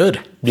 though. Good.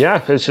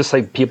 Yeah, it's just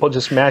like people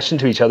just smashed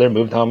into each other and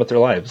moved on with their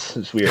lives.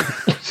 It's weird.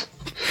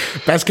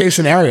 Best case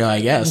scenario, I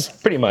guess.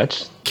 Pretty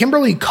much.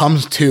 Kimberly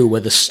comes to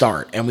with a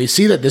start, and we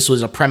see that this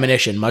was a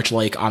premonition, much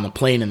like on the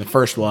plane in the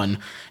first one,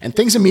 and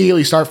things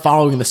immediately start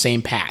following the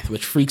same path,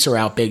 which freaks her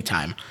out big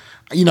time.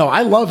 You know,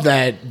 I love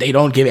that they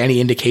don't give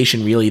any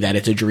indication really that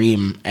it's a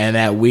dream and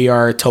that we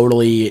are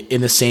totally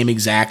in the same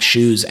exact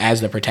shoes as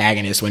the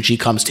protagonist when she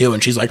comes to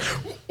and she's like,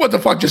 what the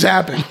fuck just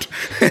happened?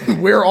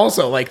 And we're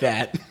also like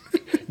that.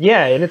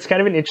 Yeah, and it's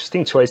kind of an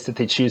interesting choice that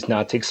they choose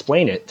not to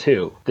explain it,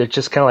 too. They're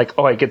just kind of like,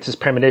 oh, I get this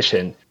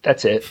premonition.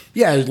 That's it.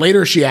 Yeah,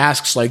 later she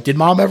asks, like, did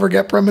mom ever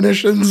get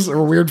premonitions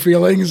or weird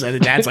feelings? And the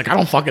dad's like, I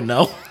don't fucking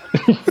know.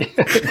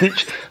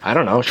 I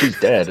don't know. She's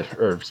dead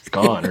or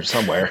gone or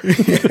somewhere.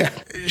 Yeah.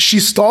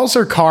 She stalls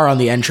her car on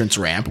the entrance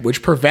ramp,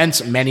 which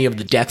prevents many of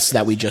the deaths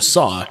that we just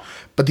saw.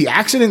 But the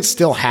accident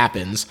still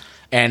happens,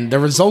 and the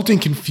resulting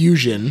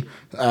confusion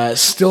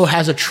still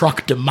has a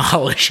truck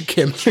demolish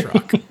Kim's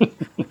truck.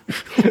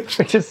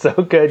 Which is so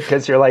good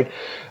because you're like,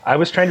 I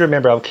was trying to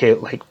remember, okay,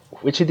 like,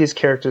 which of these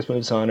characters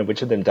moves on and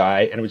which of them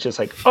die? And it was just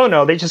like, oh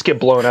no, they just get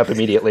blown up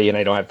immediately and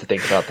I don't have to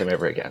think about them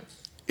ever again.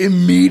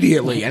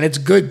 Immediately. And it's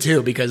good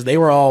too because they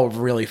were all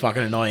really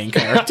fucking annoying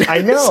characters. I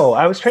know.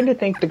 I was trying to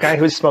think the guy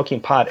who was smoking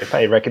pot if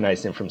I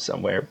recognized him from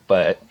somewhere,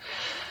 but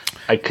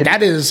I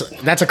couldn't.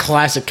 That's a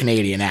classic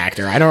Canadian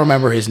actor. I don't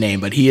remember his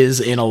name, but he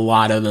is in a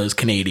lot of those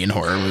Canadian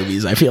horror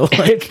movies, I feel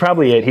like. It's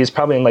probably it. He's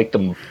probably in like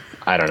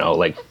I don't know,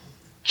 like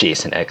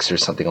Jason X or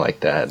something like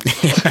that.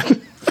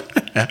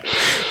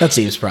 That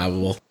seems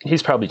probable.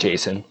 He's probably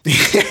Jason.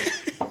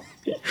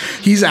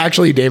 He's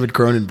actually David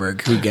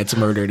Cronenberg who gets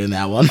murdered in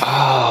that one.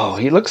 Oh,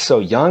 he looks so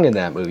young in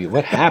that movie.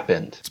 What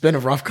happened? It's been a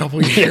rough couple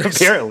of years.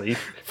 Apparently.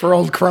 For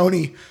old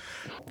Crony.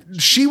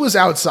 Kim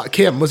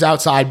was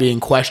outside being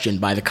questioned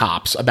by the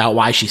cops about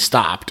why she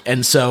stopped.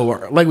 And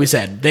so, like we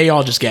said, they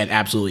all just get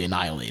absolutely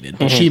annihilated.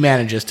 But she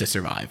manages to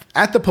survive.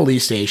 At the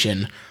police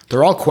station,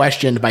 they're all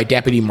questioned by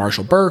Deputy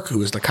Marshall Burke, who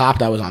was the cop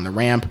that was on the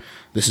ramp.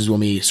 This is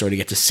when we sort of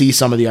get to see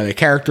some of the other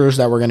characters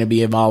that we're going to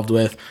be involved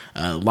with.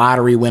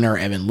 Lottery winner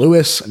Evan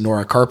Lewis,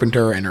 Nora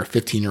Carpenter and her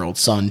 15-year-old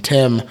son,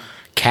 Tim.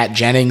 Kat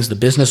Jennings, the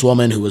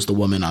businesswoman who was the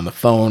woman on the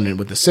phone and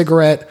with the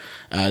cigarette.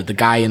 The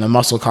guy in the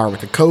muscle car with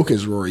the coke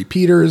is Rory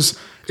Peters.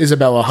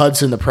 Isabella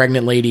Hudson, the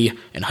pregnant lady,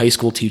 and high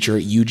school teacher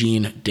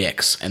Eugene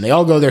Dix. And they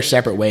all go their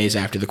separate ways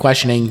after the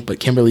questioning, but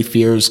Kimberly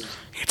fears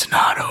it's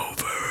not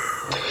over.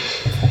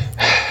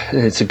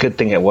 It's a good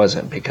thing it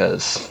wasn't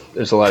because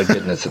there's a lot of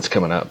goodness that's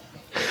coming up.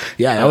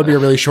 Yeah, that would be a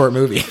really short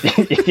movie.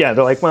 Yeah,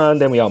 they're like, well,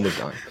 then we all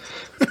moved on.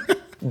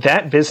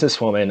 That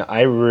businesswoman,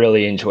 I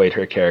really enjoyed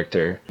her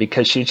character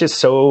because she's just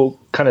so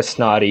kind of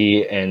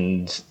snotty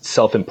and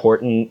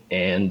self-important,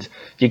 and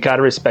you got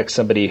to respect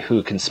somebody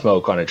who can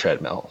smoke on a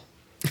treadmill.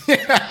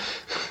 Yeah,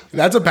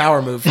 that's a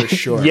power move for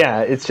sure.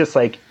 Yeah, it's just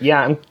like,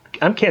 yeah,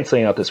 I'm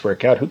canceling out this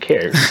workout. Who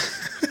cares?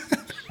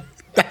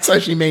 That's how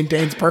she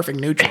maintains perfect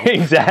neutral.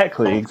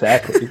 Exactly.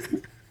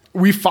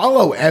 We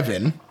follow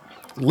Evan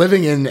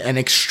living in an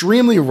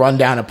extremely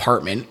rundown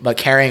apartment, but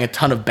carrying a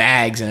ton of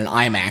bags and an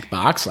iMac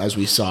box. As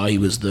we saw, he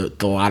was the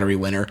lottery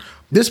winner.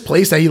 This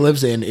place that he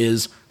lives in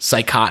is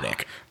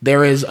psychotic.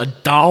 There is a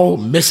doll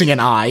missing an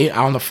eye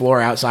on the floor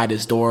outside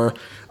his door,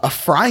 a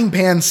frying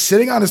pan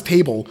sitting on his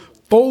table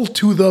full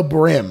to the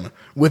brim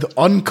with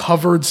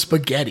uncovered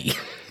spaghetti.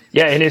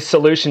 Yeah, and his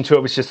solution to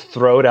it was just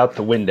throw it out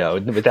the window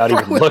without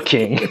even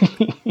looking.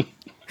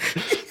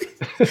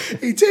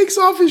 He takes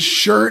off his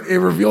shirt. It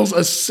reveals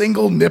a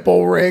single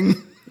nipple ring.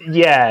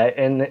 Yeah,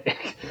 and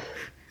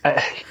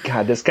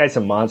God, this guy's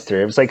a monster.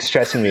 It was like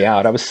stressing me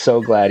out. I was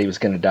so glad he was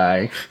going to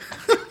die.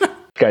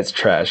 Guy's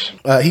trash.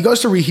 He goes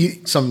to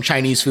reheat some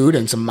Chinese food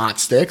and some mott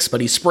sticks, but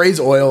he sprays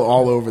oil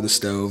all over the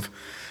stove.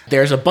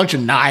 There's a bunch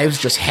of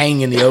knives just hanging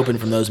in the open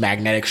from those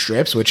magnetic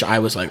strips, which I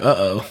was like,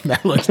 uh-oh,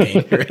 that looks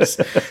dangerous.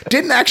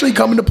 Didn't actually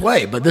come into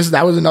play, but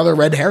that was another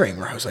red herring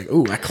where I was like,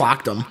 ooh, I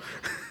clocked him.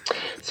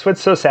 It's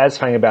what's so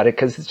satisfying about it,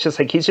 because it's just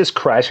like he's just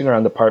crashing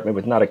around the apartment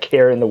with not a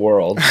care in the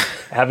world,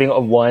 having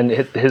won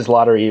his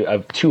lottery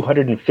of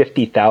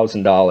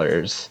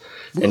 $250,000.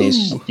 And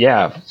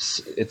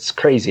it's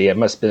crazy. It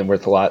must have been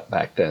worth a lot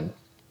back then.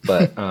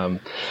 But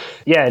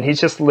yeah, and he's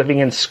just living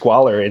in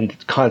squalor and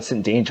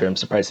constant danger. I'm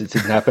surprised it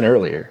didn't happen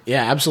earlier.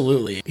 Yeah,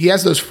 absolutely. He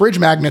has those fridge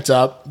magnets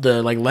up,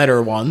 the like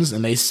letter ones,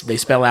 and they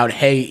spell out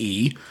Hey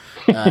E.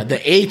 The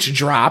H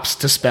drops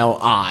to spell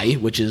I,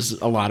 which is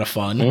a lot of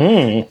fun.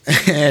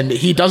 And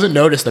he doesn't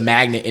notice the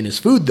magnet in his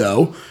food,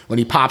 though, when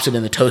he pops it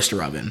in the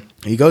toaster oven.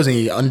 He goes and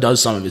he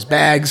undoes some of his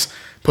bags,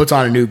 puts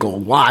on a new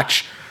gold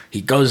watch. He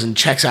goes and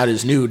checks out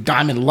his new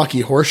diamond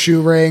lucky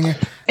horseshoe ring.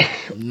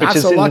 Not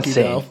so lucky,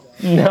 though.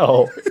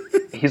 No.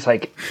 He's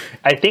like,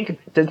 I think,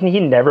 doesn't he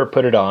never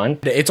put it on?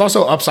 It's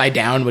also upside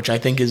down, which I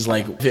think is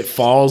like, if it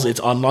falls, it's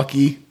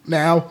unlucky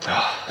now.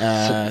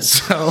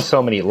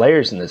 So many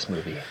layers in this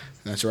movie.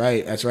 That's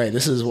right.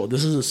 This is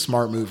a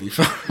smart movie,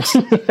 folks.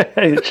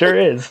 It sure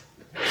is.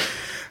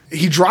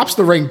 He drops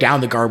the ring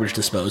down the garbage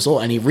disposal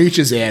and he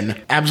reaches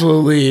in,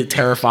 absolutely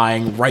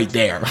terrifying, right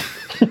there.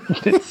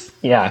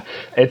 Yeah,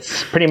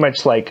 it's pretty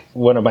much like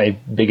one of my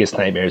biggest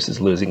nightmares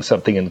is losing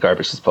something in the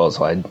garbage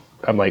disposal.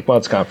 I'm like, well,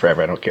 it's gone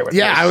forever. I don't care what.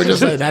 Yeah, I would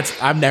just say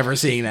I'm never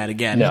seeing that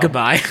again. No.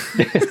 Goodbye.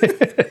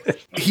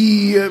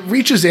 He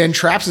reaches in,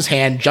 traps his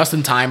hand just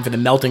in time for the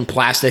melting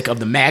plastic of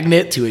the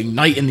magnet to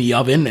ignite in the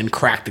oven and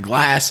crack the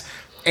glass,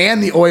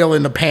 and the oil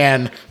in the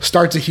pan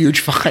starts a huge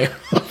fire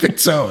of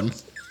its own.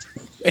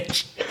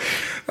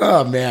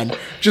 Oh man,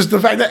 just the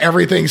fact that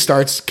everything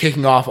starts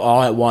kicking off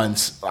all at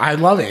once. I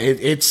love it.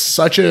 It's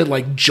such a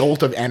like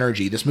jolt of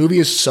energy. This movie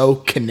is so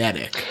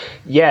kinetic.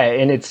 Yeah,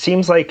 and it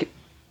seems like,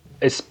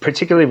 it's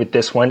particularly with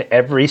this one,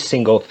 every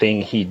single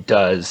thing he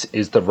does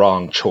is the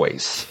wrong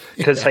choice.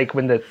 Because like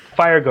when the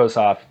fire goes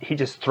off, he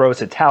just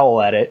throws a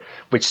towel at it,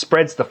 which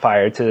spreads the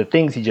fire to the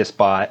things he just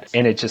bought.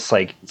 And it just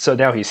like, so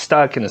now he's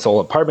stuck and his whole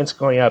apartment's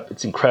going up.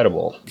 It's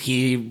incredible.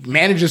 He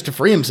manages to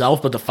free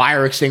himself, but the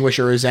fire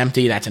extinguisher is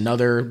empty. That's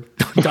another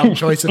dumb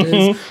choice of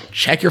his.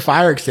 Check your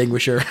fire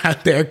extinguisher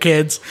out there,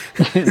 kids.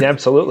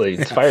 Absolutely.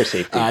 It's fire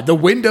safety. The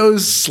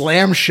windows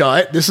slam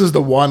shut. This is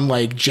the one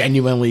like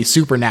genuinely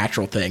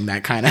supernatural thing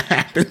that kind of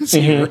happens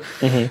here.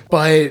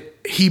 But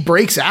he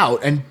breaks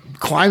out and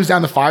climbs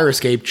down the fire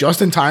escape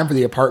just in time for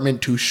the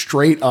apartment to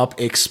straight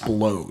up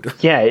explode.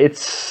 Yeah,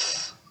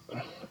 it's,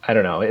 I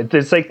don't know.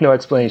 There's like no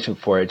explanation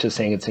for it. Just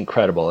saying it's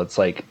incredible. It's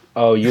like,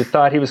 oh, you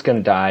thought he was going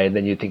to die and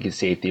then you think he's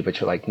safety, but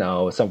you're like,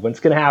 no,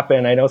 something's going to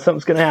happen. I know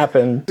something's going to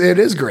happen. It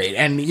is great.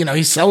 And, you know,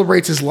 he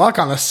celebrates his luck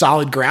on the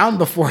solid ground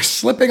before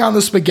slipping on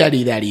the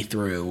spaghetti that he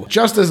threw.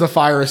 Just as the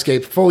fire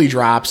escape fully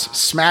drops,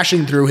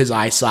 smashing through his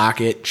eye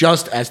socket,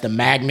 just as the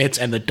magnets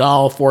and the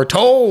doll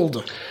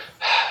foretold.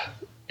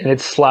 And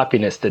it's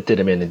sloppiness that did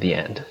him in the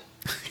end.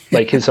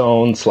 Like his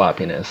own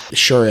sloppiness. It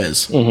sure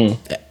is.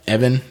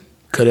 Evan, you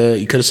could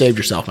have saved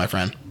yourself, my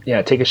friend.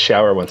 Yeah, take a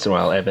shower once in a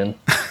while, Evan.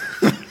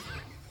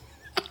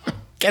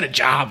 Get a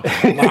job,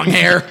 long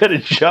hair. Get a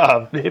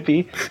job,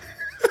 hippie.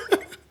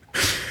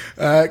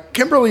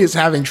 Kimberly is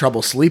having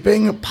trouble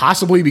sleeping,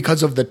 possibly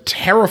because of the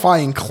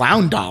terrifying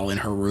clown doll in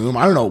her room.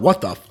 I don't know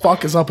what the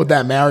fuck is up with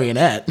that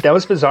marionette. That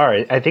was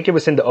bizarre. I think it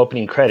was in the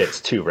opening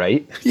credits too,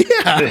 right?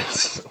 Yeah.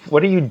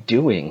 What are you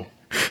doing?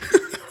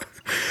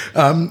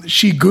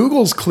 She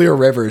Googles Clear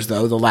Rivers,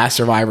 though, the last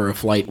survivor of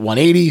Flight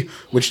 180,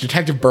 which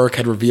Detective Burke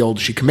had revealed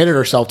she committed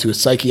herself to a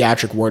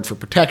psychiatric ward for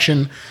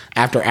protection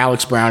after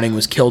Alex Browning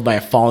was killed by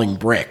a falling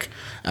brick.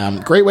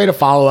 Great way to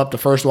follow up the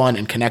first one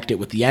and connect it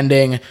with the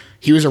ending.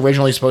 He was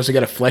originally supposed to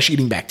get a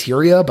flesh-eating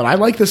bacteria, but I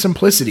like the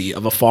simplicity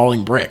of a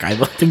falling brick. I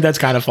think that's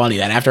kind of funny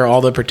that after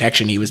all the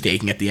protection he was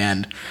taking at the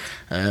end,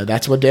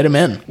 that's what did him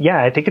in.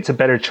 Yeah, I think it's a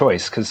better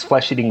choice because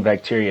flesh-eating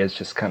bacteria is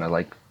just kind of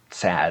like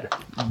sad.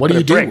 What do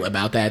you do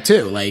about that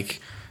too? Like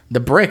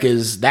the brick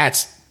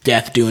that's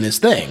death doing his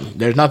thing.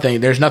 There's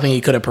nothing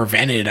he could have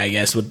prevented, I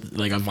guess, with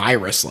like a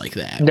virus like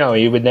that. No,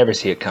 you would never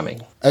see it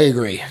coming. I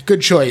agree.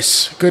 Good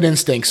choice. Good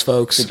instincts,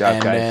 folks. Good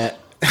job, guys.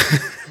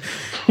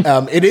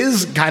 It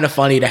is kind of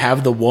funny to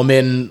have the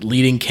woman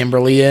leading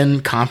Kimberly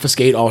in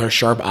confiscate all her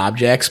sharp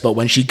objects, but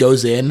when she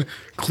goes in,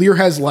 Clear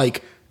has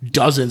like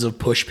dozens of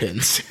push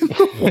pins in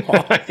the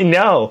wall. I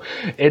know.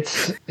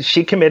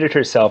 She committed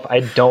herself. I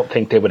don't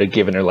think they would have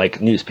given her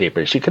like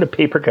newspapers. She could have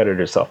paper cutted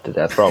herself to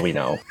death for all we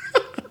know.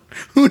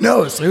 Who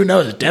knows?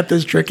 Death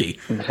is tricky.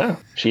 Yeah,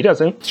 she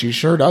doesn't. She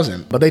sure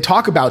doesn't. But they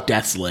talk about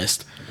Death's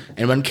List,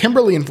 and when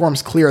Kimberly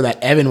informs Clear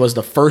that Evan was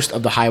the first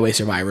of the highway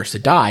survivors to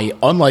die,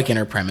 unlike in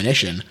her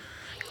premonition,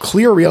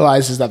 Clear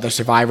realizes that the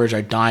survivors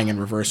are dying in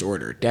reverse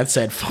order. Death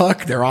said,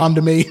 fuck, they're on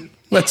to me.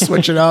 Let's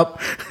switch it up.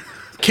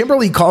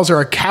 Kimberly calls her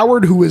a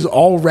coward who is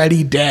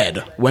already dead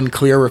when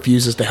Clear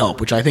refuses to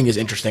help, which I think is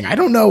interesting. I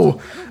don't know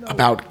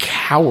about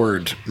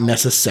coward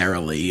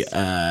necessarily.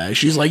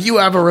 She's like, you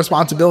have a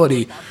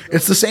responsibility.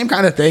 It's the same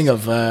kind of thing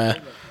of,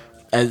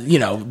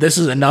 this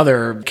is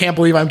another, can't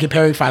believe I'm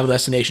comparing Final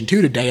Destination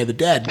 2 to Day of the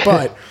Dead,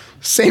 but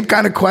same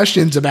kind of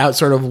questions about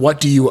sort of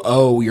what do you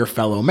owe your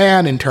fellow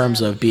man in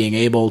terms of being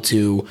able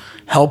to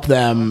help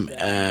them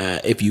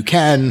if you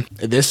can.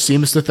 This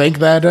seems to think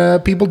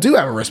that people do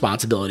have a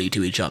responsibility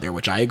to each other,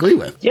 which I agree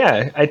with.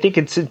 Yeah, I think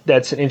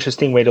that's an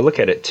interesting way to look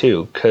at it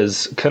too,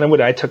 because kind of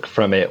what I took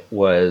from it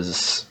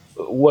was,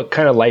 what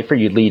kind of life are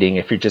you leading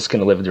if you're just going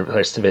to live the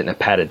rest of it in a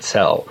padded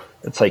cell?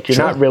 It's like you're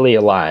not really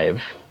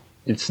alive.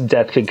 It's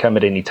death could come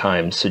at any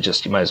time, so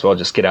just you might as well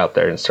just get out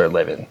there and start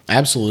living.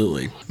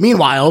 Absolutely.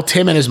 Meanwhile,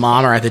 Tim and his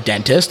mom are at the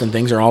dentist, and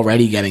things are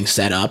already getting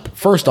set up.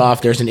 First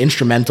off, there's an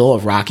instrumental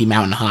of Rocky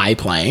Mountain High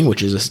playing,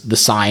 which is the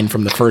sign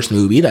from the first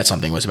movie that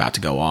something was about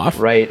to go off.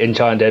 Right, and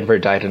John Denver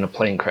died in a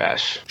plane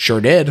crash. Sure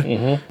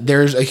did.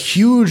 There's a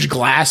huge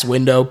glass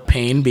window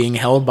pane being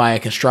held by a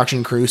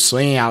construction crew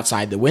swinging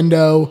outside the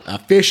window. A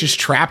fish is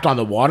trapped on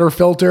the water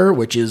filter,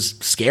 which is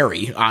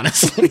scary,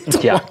 honestly.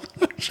 Yeah.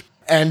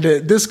 And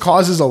this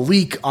causes a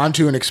leak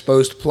onto an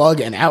exposed plug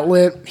and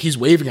outlet. He's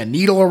waving a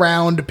needle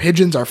around.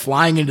 Pigeons are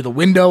flying into the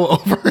window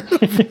over and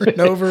over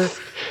and over.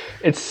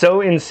 It's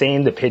so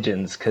insane, the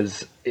pigeons,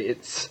 because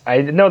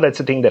I know that's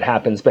a thing that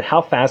happens, but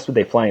how fast would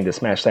they fly to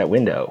smash that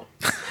window?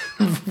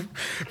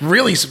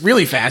 Really,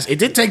 really fast. It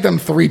did take them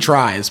 3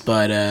 tries,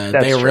 but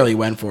they really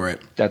went for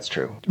it. That's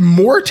true.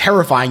 More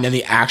terrifying than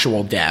the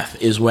actual death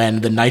is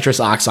when the nitrous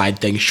oxide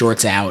thing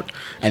shorts out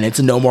and it's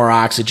no more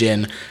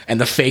oxygen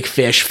and the fake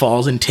fish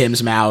falls in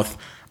Tim's mouth.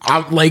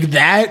 Like,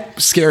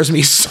 that scares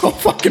me so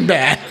fucking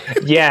bad.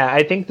 Yeah,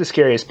 I think the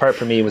scariest part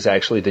for me was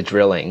actually the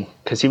drilling,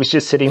 because he was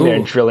just sitting there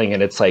and drilling,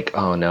 and it's like,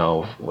 oh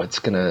no, what's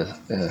gonna...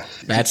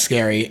 That's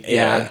scary.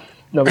 Yeah.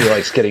 Nobody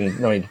likes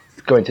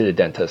going to the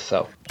dentist,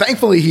 so...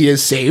 Thankfully, he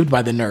is saved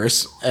by the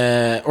nurse,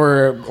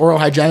 or oral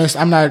hygienist.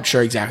 I'm not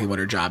sure exactly what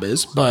her job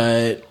is,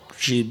 but...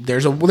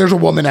 There's a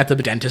woman at the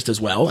dentist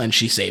as well, and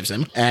she saves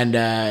him. And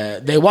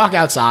they walk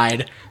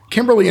outside.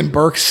 Kimberly and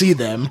Burke see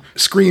them,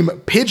 scream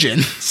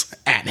pigeons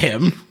at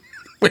him,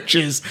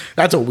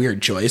 that's a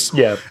weird choice.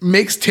 Yeah.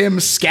 Makes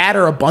Tim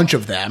scatter a bunch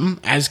of them,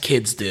 as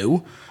kids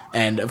do.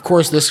 And of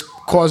course, this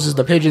causes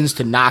the pigeons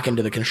to knock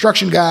into the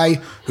construction guy,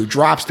 who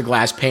drops the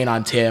glass pane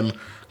on Tim,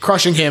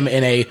 crushing him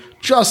in a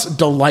just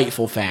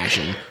delightful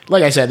fashion.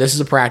 Like I said, this is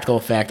a practical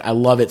effect. I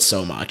love it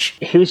so much.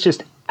 He was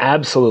just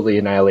absolutely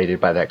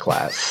annihilated by that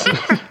glass.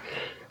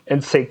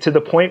 And say, to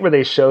the point where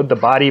they showed the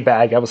body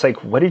bag, I was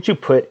like, what did you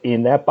put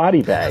in that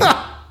body bag?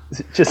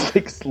 Is it just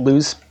like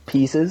loose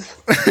pieces?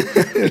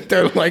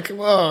 They're like,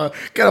 oh,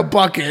 get a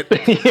bucket.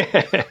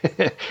 Yeah.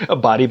 A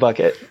body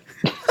bucket.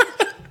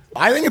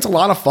 I think it's a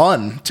lot of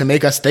fun to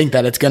make us think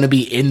that it's going to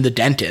be in the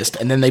dentist,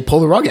 and then they pull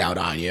the rug out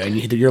on you,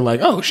 and you're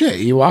like, oh shit,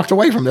 you walked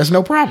away from this,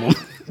 no problem.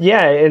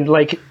 Yeah, and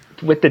like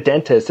with the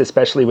dentist,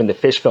 especially when the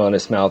fish fell in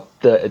his mouth,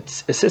 the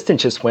assistant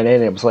just went in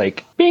and it was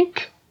like,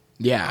 bink.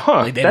 Yeah,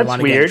 like they didn't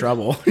want to get in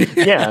trouble.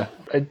 Yeah,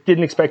 I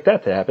didn't expect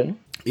that to happen.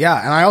 Yeah,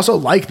 and I also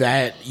like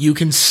that you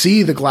can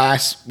see the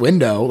glass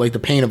window, like the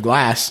pane of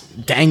glass,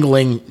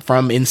 dangling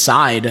from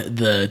inside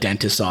the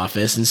dentist's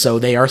office, and so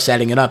they are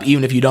setting it up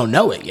even if you don't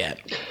know it yet.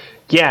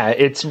 Yeah,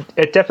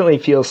 it definitely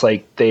feels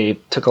like they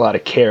took a lot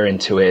of care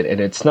into it, and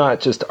it's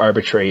not just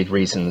arbitrary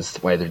reasons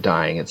why they're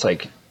dying. It's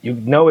like, you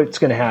know it's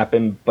going to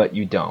happen, but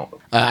you don't.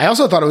 I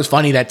also thought it was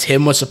funny that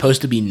Tim was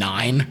supposed to be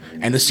 9,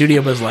 and the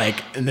studio was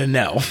like,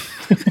 no.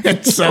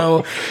 And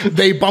so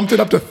they bumped it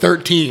up to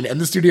 13, and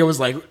the studio was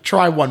like,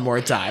 try one more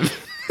time.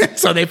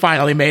 So they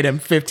finally made him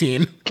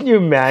 15. Can you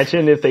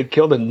imagine if they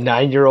killed a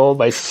 9-year-old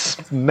by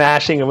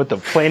smashing him with a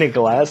plane of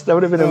glass? That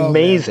would have been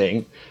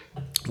amazing.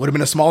 Would have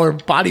been a smaller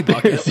body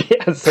bucket.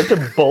 Yeah, such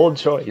a bold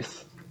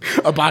choice.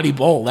 A body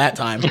bowl that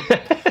time.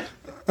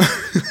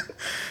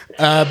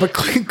 But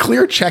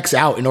Clear checks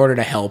out in order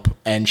to help,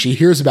 and she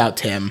hears about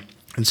Tim.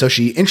 And so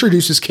she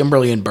introduces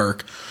Kimberly and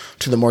Burke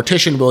to the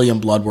mortician William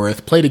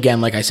Bloodworth, played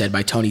again, like I said,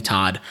 by Tony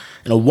Todd,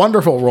 in a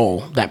wonderful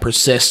role that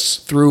persists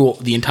through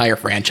the entire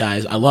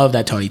franchise. I love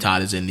that Tony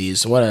Todd is in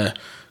these. What a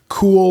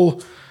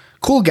cool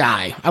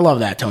guy. I love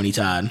that, Tony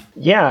Todd.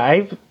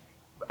 Yeah,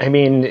 I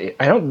mean,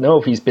 I don't know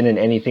if he's been in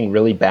anything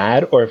really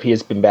bad or if he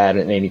has been bad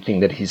in anything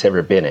that he's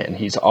ever been in.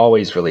 He's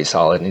always really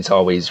solid, and he's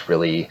always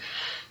really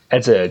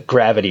adds a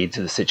gravity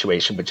to the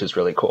situation, which is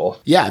really cool.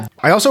 Yeah.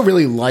 I also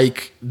really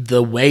like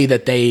the way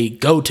that they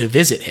go to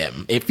visit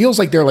him. It feels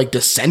like they're like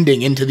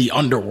descending into the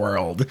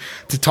underworld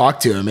to talk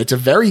to him. It's a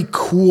very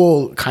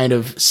cool kind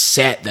of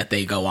set that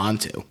they go on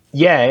to.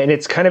 Yeah, and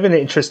it's kind of an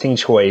interesting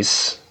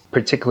choice,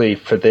 particularly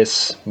for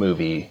this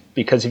movie,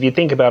 because if you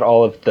think about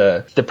all of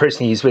the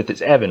person he's with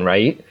is Evan,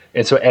 right?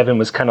 And so Evan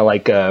was kind of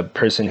like a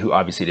person who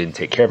obviously didn't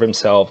take care of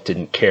himself,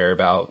 didn't care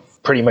about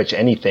pretty much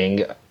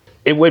anything.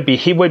 He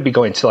would be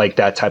going to like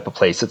that type of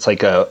place. It's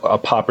like a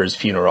pauper's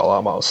funeral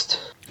almost.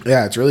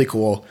 Yeah, it's really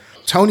cool.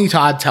 Tony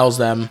Todd tells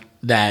them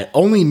that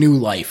only new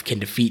life can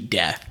defeat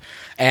death.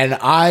 And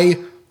I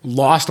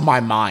lost my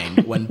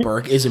mind when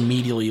Burke is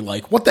immediately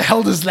like, what the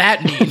hell does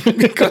that mean?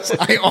 Because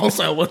I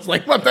also was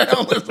like, what the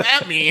hell does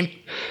that mean?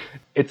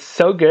 It's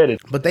so good.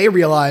 But they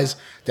realize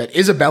that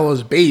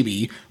Isabella's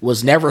baby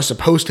was never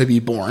supposed to be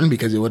born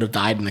because it would have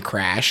died in the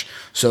crash.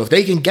 So if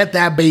they can get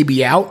that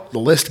baby out, the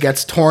list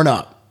gets torn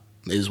up.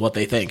 Is what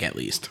they think, at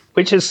least.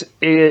 Which is,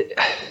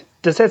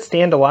 does that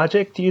stand to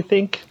logic, do you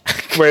think?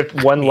 Where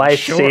if one life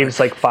saves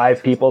like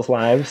 5 people's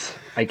lives,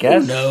 I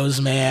guess? Who knows,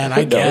 man?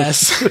 I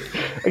guess.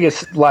 I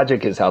guess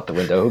logic is out the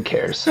window. Who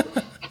cares?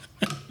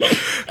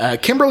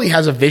 Kimberly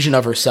has a vision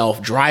of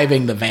herself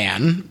driving the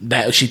van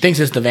that she thinks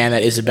is the van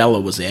that Isabella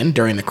was in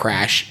during the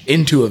crash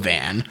into a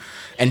van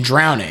and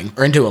drowning,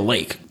 or into a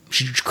lake.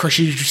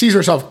 She sees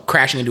herself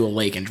crashing into a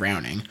lake and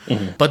drowning.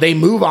 But they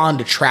move on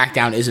to track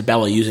down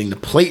Isabella using the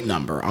plate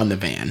number on the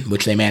van,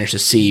 which they manage to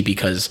see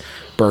because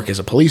Burke is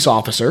a police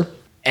officer.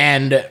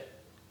 And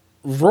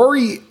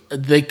Rory,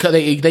 they're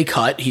like,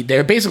 all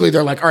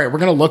right, we're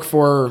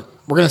going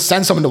to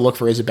send someone to look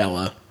for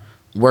Isabella.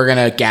 We're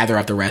going to gather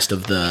up the rest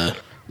of the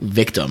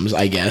victims,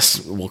 I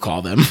guess we'll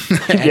call them.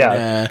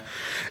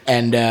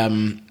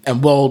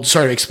 And we'll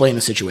sort of explain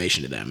the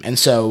situation to them. And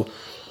so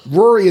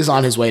Rory is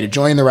on his way to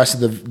join the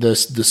rest of the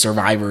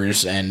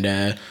survivors, and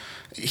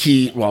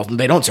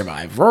they don't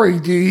survive. Rory,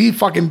 he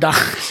fucking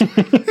dies.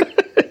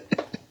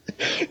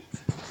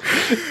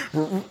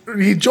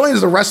 He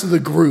joins the rest of the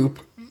group.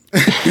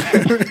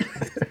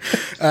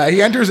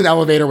 He enters an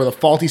elevator with a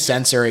faulty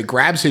sensor. He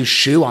grabs his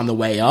shoe on the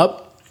way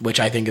up, which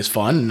I think is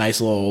fun. Nice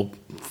little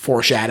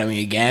foreshadowing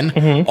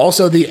again.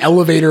 Also, the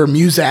elevator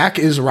music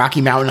is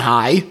Rocky Mountain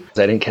High. I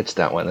didn't catch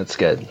that one. That's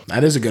good.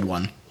 That is a good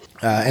one.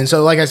 And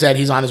so, like I said,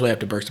 he's on his way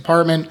up to Burke's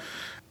apartment.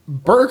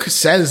 Burke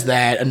says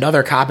that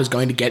another cop is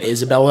going to get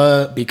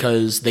Isabella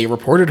because they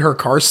reported her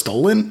car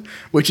stolen,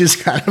 which is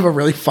kind of a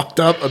really fucked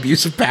up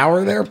abuse of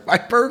power there by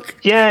Burke.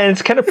 Yeah, and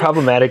it's kind of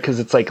problematic because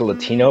it's like a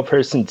Latino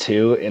person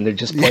too, and they're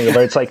just playing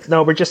over. It's like,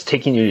 no, we're just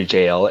taking you to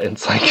jail. And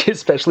it's like,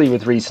 especially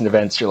with recent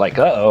events, you're like,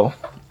 uh-oh.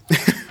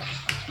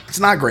 It's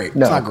not great.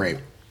 No. It's not great.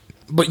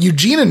 But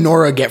Eugene and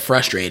Nora get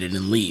frustrated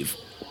and leave.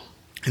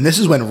 And this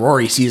is when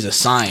Rory sees a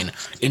sign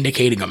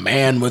indicating a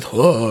man with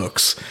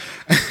hooks.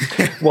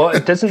 Well,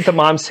 doesn't the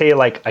mom say,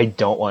 like, I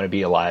don't want to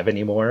be alive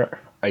anymore?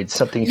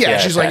 Something. Yeah,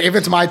 she's like, if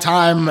it's my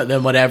time,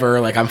 then whatever.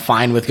 Like, I'm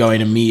fine with going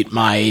to meet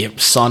my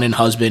son and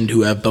husband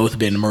who have both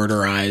been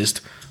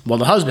murderized. Well,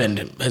 the husband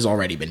has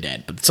already been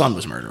dead, but the son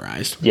was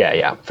murderized.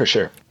 Yeah, for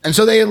sure. And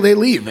so they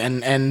leave,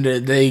 and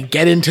they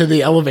get into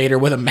the elevator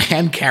with a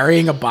man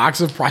carrying a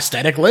box of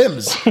prosthetic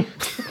limbs.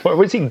 Where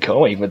was he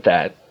going with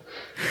that?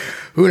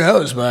 Who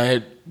knows,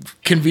 but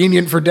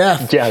convenient for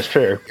death. Yeah,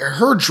 sure.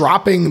 Her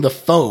dropping the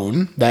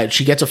phone, that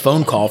she gets a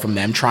phone call from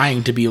them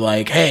trying to be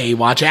like, hey,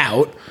 watch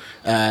out.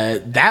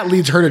 That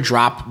leads her to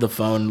drop the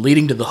phone,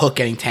 leading to the hook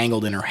getting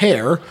tangled in her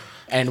hair.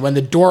 And when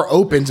the door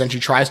opens and she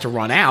tries to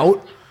run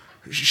out,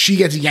 she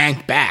gets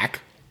yanked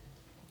back.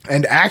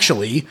 And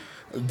actually,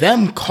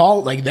 them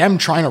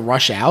trying to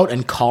rush out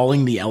and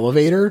calling the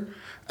elevator,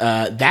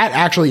 that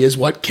actually is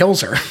what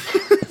kills her.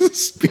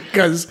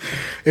 Because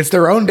it's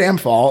their own damn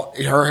fault.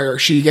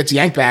 She gets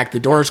yanked back. The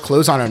doors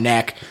close on her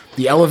neck.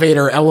 The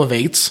elevator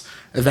elevates,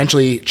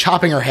 eventually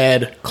chopping her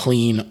head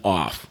clean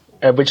off.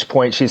 At which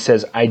point she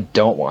says, I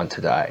don't want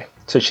to die.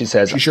 So she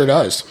says... She sure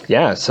does.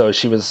 Yeah, so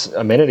she was...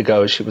 A minute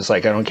ago, she was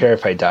like, I don't care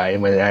if I die.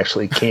 And when it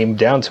actually came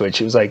down to it,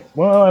 she was like,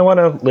 well, I want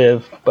to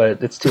live,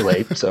 but it's too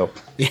late, so...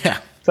 Yeah.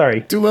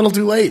 Sorry. Too little,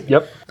 too late.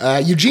 Yep.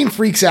 Eugene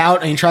freaks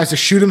out and he tries to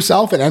shoot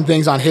himself and end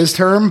things on his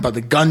term, but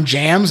the gun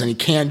jams and he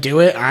can't do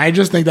it. I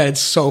just think that it's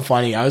so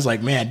funny. I was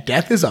like, man,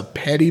 Death is a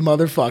petty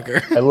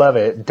motherfucker. I love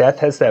it. Death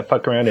has that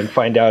fuck around and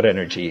find out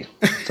energy.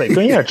 It's like,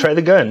 oh yeah, try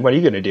the gun. What are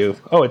you going to do?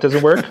 Oh, it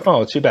doesn't work?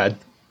 Oh, too bad.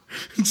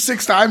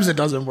 6 times it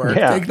doesn't work.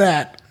 Yeah. Take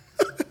that.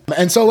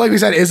 And so, like we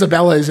said,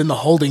 Isabella is in the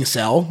holding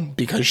cell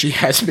because she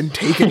has been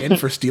taken in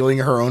for stealing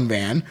her own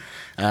van,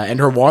 and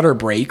her water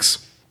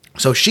breaks.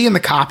 So she and the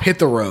cop hit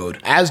the road,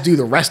 as do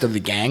the rest of the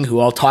gang, who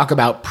all talk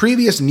about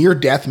previous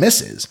near-death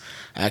misses.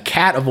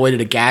 Kat avoided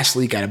a gas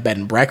leak at a bed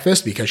and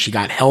breakfast because she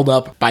got held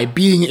up by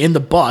being in the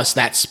bus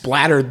that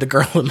splattered the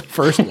girl in the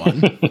first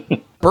one.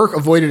 Burke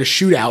avoided a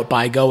shootout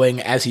by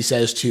going, as he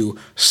says, to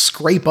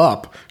scrape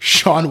up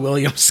Sean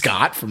William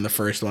Scott from the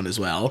first one as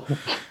well.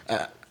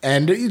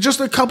 And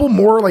just a couple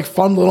more like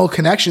fun little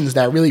connections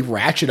that really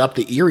ratchet up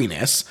the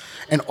eeriness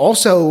and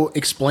also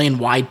explain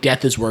why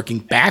Death is working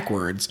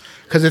backwards,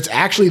 because it's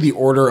actually the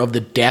order of the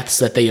deaths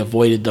that they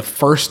avoided the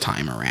first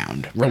time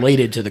around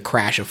related to the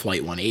crash of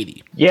Flight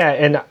 180. Yeah,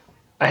 and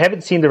I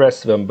haven't seen the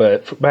rest of them,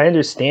 but from my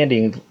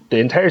understanding, the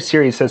entire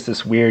series has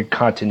this weird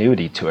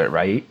continuity to it,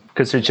 right?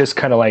 Because they're just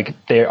kind of like,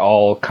 they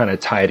all kind of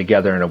tie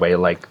together in a way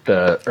like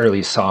the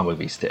early Saw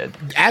movies did.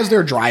 As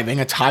they're driving,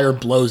 a tire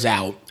blows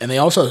out, and they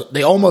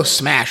almost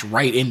smash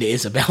right into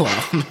Isabella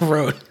on the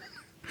road.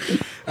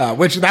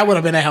 Which that would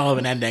have been a hell of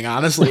an ending,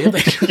 honestly, if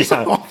they just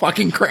all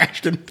fucking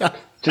crashed and died.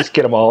 Just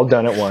get them all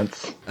done at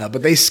once.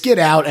 But they skid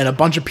out, and a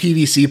bunch of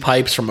PVC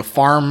pipes from a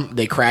farm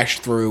they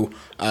crashed through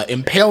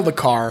impale the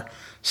car,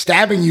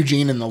 stabbing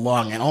Eugene in the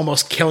lung and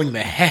almost killing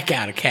the heck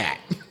out of Kat.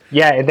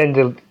 Yeah, and then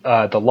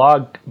the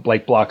log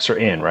like blocks her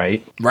in,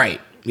 right?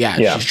 Right.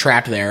 Yeah. She's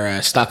trapped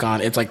there, stuck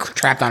on. It's like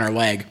trapped on her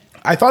leg.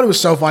 I thought it was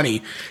so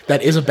funny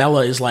that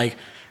Isabella is like,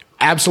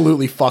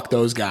 absolutely fuck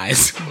those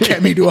guys.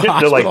 Get me to a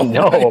hospital.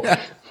 They're like, no,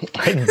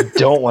 I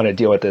don't want to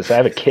deal with this. I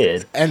have a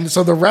kid. And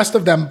so the rest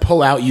of them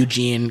pull out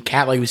Eugene.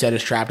 Kat, like we said,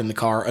 is trapped in the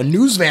car. A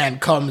news van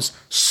comes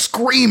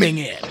screaming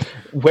in.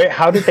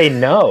 How did they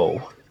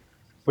know?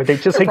 Were they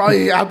just They're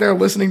probably out there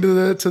listening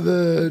to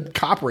the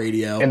cop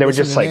radio, and they were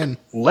just like,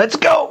 "Let's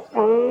go!"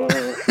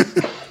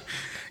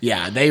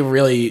 Yeah,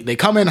 they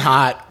come in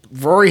hot.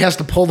 Rory has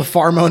to pull the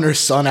farm owner's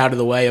son out of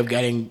the way of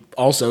getting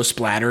also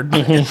splattered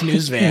in his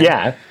news van.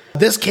 Yeah,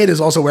 This kid is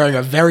also wearing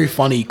a very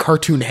funny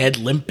cartoon head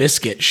Limp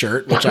Bizkit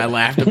shirt, which I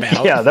laughed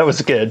about. Yeah, that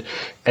was good.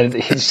 And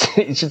he's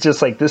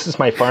just like, this is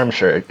my farm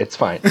shirt. It's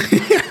fine.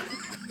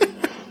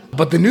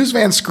 But the news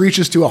van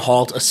screeches to a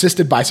halt,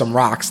 assisted by some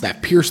rocks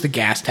that pierce the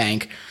gas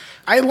tank.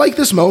 I like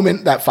this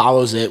moment that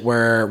follows it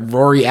where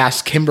Rory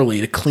asks Kimberly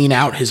to clean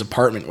out his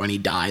apartment when he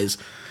dies.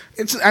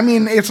 It's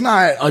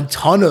not a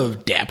ton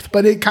of depth,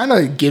 but it kind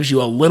of gives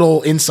you a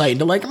little insight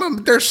into like,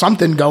 there's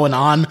something going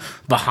on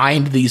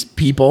behind these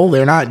people.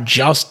 They're not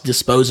just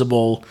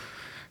disposable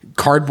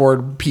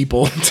cardboard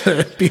people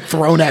to be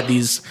thrown at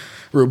these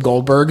Rube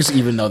Goldbergs,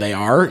 even though they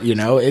are,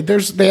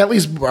 they at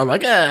least are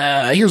like,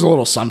 here's a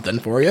little something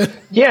for you.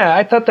 Yeah,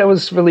 I thought that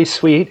was really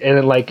sweet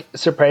and like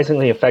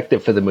surprisingly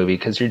effective for the movie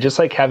because you're just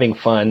like having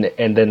fun.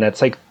 And then that's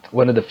like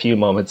one of the few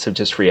moments of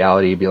just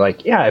reality. Be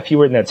like, yeah, if you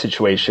were in that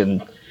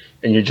situation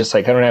and you're just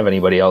like, I don't have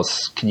anybody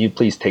else. Can you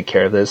please take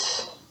care of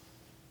this?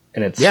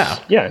 And it's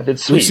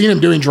it's sweet. We've seen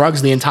him doing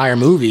drugs the entire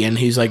movie, and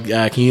he's like,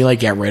 can you like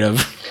get rid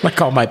of like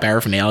all my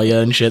paraphernalia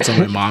and shit so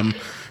my mom,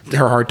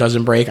 her heart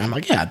doesn't break? I'm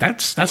like, yeah,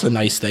 that's a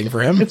nice thing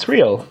for him. It's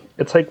real.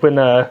 It's like when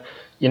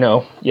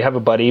you have a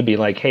buddy be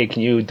like, hey,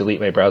 can you delete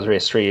my browser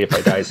history if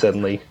I die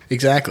suddenly?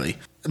 Exactly.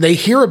 They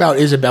hear about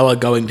Isabella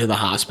going to the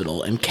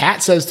hospital, and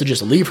Kat says to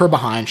just leave her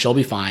behind. She'll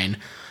be fine.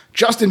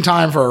 Just in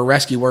time for a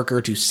rescue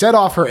worker to set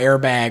off her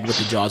airbag with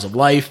the jaws of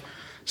life,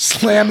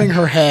 slamming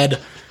her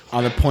head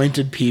on the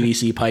pointed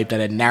PVC pipe that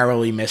had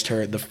narrowly missed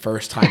her the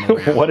first time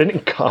around. What an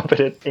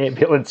incompetent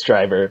ambulance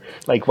driver.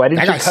 Like, why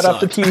didn't you cut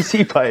off the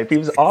PVC pipe? He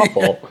was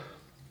awful.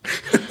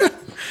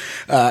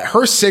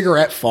 Her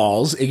cigarette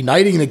falls,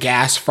 igniting the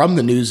gas from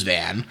the news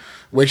van,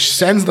 which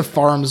sends the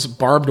farm's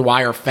barbed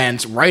wire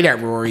fence right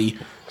at Rory,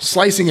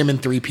 slicing him in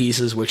 3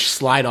 pieces, which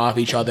slide off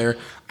each other.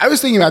 I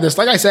was thinking about this.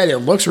 Like I said, it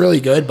looks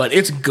really good, but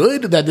it's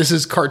good that this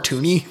is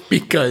cartoony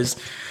because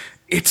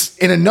it's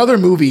in another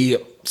movie.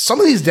 Some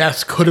of these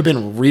deaths could have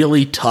been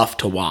really tough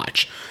to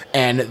watch.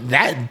 And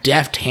that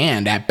deft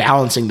hand at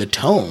balancing the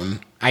tone,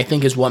 I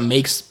think is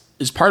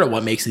part of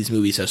what makes these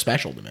movies so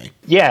special to me.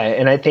 Yeah,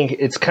 and I think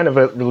it's kind of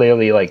a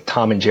really like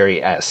Tom and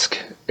Jerry-esque,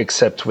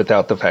 except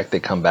without the fact they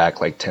come back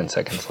like 10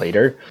 seconds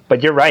later.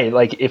 But you're right.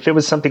 Like if it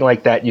was something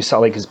like that, you saw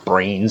like his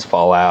brains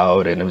fall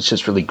out and it was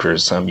just really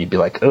gruesome. You'd be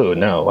like, oh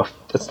no,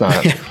 that's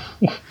not,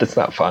 that's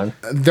not fun.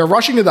 They're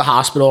rushing to the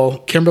hospital.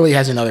 Kimberly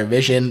has another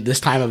vision, this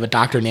time of a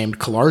doctor named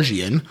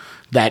Kalarjian,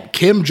 that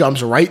Kim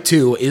jumps right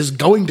to is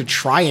going to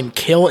try and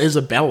kill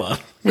Isabella,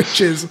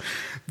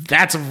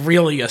 that's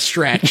really a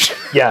stretch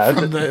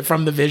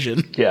from the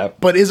vision. Yeah.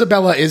 But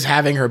Isabella is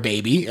having her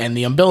baby, and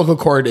the umbilical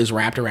cord is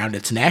wrapped around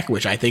its neck,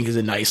 which I think is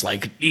a nice,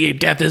 like,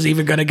 death is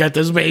even going to get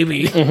this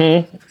baby.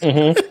 Mm-hmm.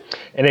 Mm-hmm.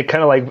 And it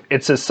kind of like,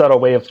 it's a subtle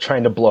way of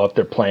trying to blow up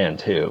their plan,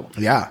 too.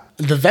 Yeah.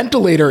 The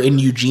ventilator in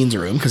Eugene's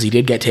room, because he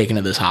did get taken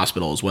to this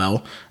hospital as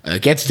well,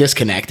 gets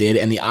disconnected,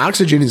 and the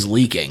oxygen is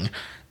leaking,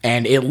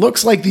 and it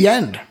looks like the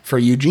end for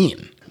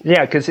Eugene.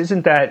 Yeah, because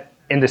isn't that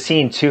in the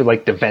scene too,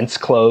 like the vents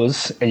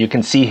close and you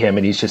can see him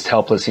and he's just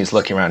helpless. He's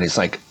looking around. He's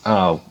like,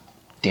 oh,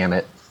 damn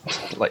it.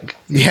 Like,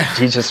 yeah,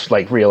 he's just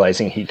like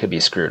realizing he could be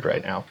screwed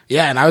right now.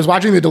 Yeah. And I was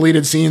watching the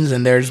deleted scenes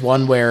and there's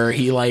one where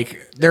he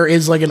there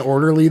is like an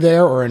orderly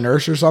there or a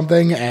nurse or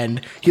something.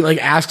 And he like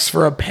asks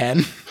for a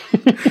pen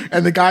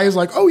and the guy is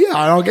like, oh yeah,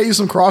 I'll get you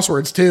some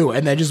crosswords too.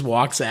 And then just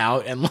walks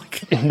out and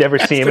like never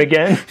see him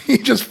again. He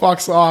just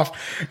fucks off.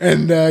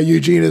 And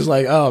Eugene is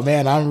like, oh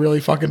man, I'm really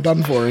fucking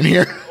done for in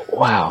here.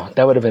 Wow,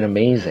 that would have been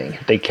amazing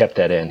if they kept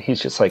that in. He's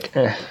just like,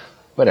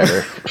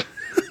 whatever.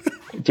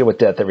 Deal with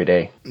death every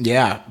day.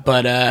 Yeah,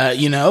 but,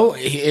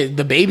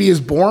 the baby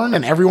is born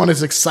and everyone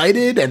is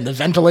excited and the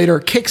ventilator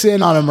kicks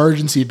in on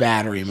emergency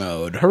battery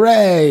mode.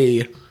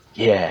 Hooray!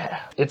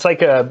 Yeah. It's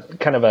like a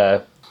kind of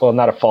a, well,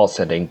 not a false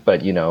ending,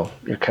 but, you're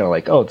kind of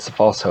like, oh, it's a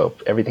false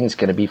hope. Everything's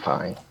going to be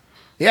fine.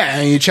 Yeah,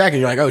 and you check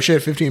and you're like, oh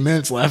shit, 15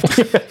 minutes left.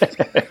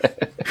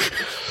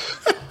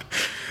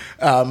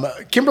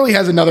 Kimberly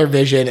has another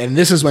vision, and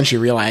this is when she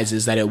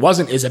realizes that it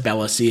wasn't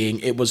Isabella seeing,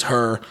 it was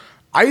her.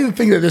 I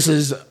think that this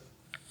is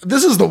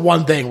the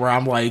one thing where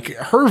I'm like,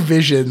 her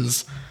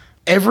visions,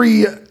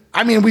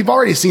 we've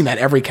already seen that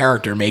every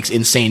character makes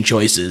insane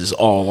choices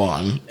all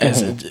along,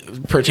 as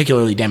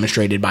particularly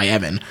demonstrated by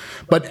Evan.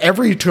 But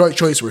every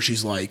choice where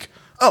she's like,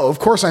 oh, of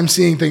course I'm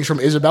seeing things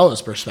from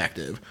Isabella's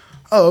perspective.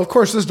 Oh, of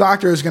course this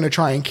doctor is going to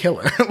try and kill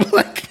her.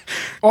 Like,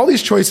 all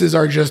these choices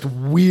are just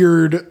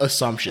weird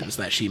assumptions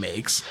that she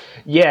makes.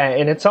 Yeah,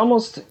 and it's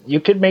almost, you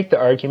could make the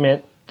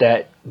argument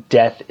that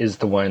Death is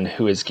the one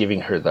who is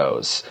giving her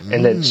those.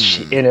 And that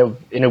she,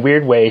 in a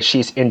weird way,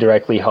 she's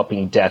indirectly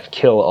helping Death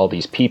kill all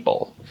these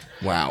people.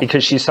 Wow.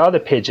 Because she saw the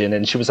pigeon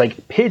and she was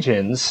like,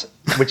 pigeons,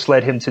 which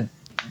led him to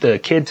the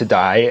kid to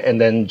die. And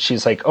then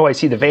she's like, oh, I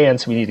see the van,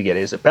 so we need to get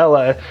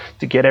Isabella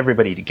to get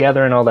everybody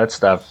together and all that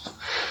stuff.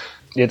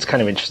 It's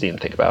kind of interesting to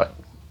think about.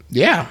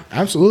 Yeah,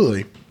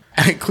 absolutely.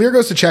 Clear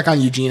goes to check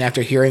on Eugene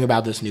after hearing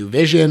about this new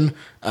vision,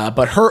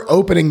 but her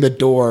opening the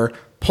door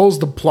pulls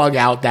the plug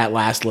out that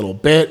last little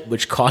bit,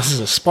 which causes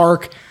a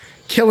spark.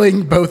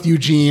 killing both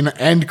Eugene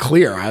and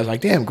Clear. I was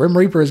like, damn, Grim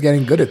Reaper is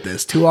getting good at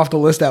this. 2 off the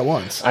list at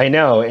once. I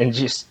know, and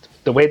just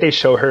the way they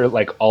show her,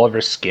 like, all of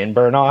her skin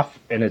burn off,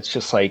 and it's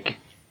just like,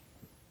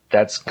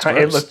 that's kind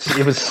of,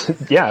 it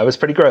was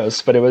pretty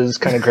gross, but it was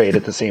kind of great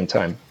at the same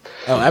time.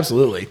 Oh,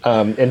 absolutely.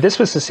 And this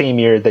was the same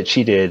year that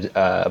she did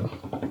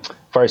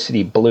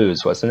Varsity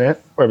Blues, wasn't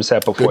it? Or was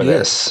that before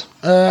this?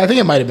 I think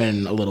it might have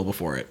been a little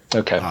before it.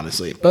 Okay.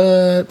 Honestly.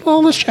 But,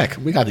 well, let's check.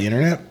 We got the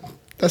internet.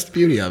 That's the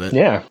beauty of it.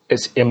 Yeah.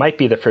 It might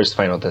be the first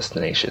Final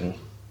Destination.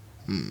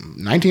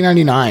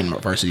 1999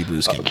 Varsity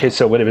Blues came. Okay,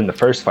 so it would have been the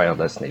first Final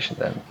Destination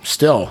then.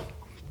 Still,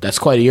 that's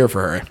quite a year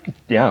for her.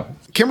 Yeah.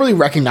 Kimberly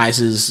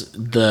recognizes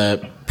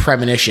the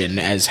premonition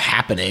as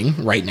happening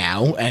right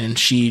now, and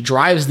she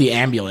drives the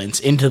ambulance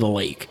into the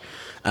lake.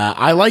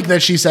 I like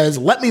that she says,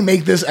 let me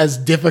make this as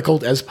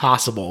difficult as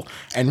possible,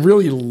 and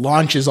really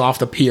launches off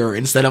the pier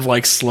instead of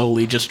like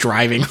slowly just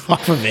driving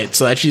off of it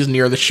so that she's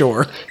near the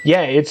shore.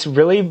 Yeah, it's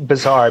really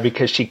bizarre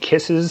because she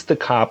kisses the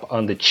cop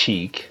on the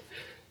cheek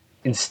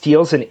and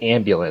steals an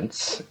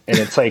ambulance. And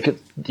it's like,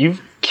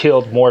 you've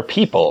killed more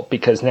people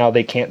because now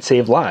they can't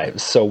save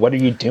lives. So what are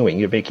you doing?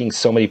 You're making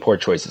so many poor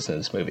choices in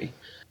this movie.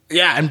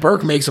 Yeah, and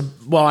Burke makes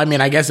well, I mean,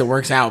 I guess it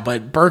works out,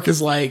 but Burke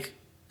is like,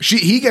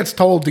 he gets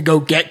told to go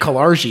get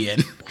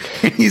Kalarjian.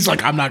 And he's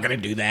like, I'm not going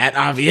to do that,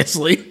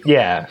 obviously.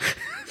 Yeah.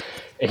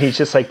 And he's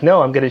just like,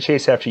 no, I'm going to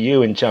chase after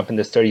you and jump in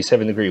this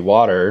 37-degree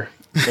water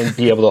and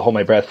be able to hold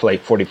my breath for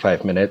like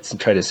 45 minutes and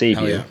try to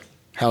save you. Yeah.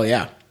 Hell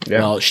yeah. Yeah.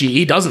 Well,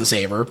 he doesn't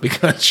save her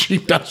because she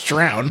does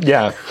drown.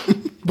 Yeah.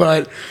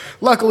 But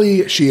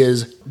luckily, she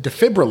is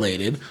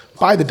defibrillated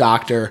by the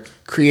doctor,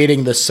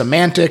 creating the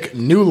semantic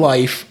new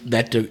life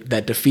that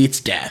defeats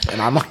death. And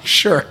I'm like,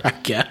 sure, I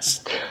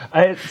guess.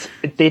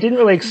 They didn't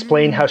really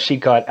explain how she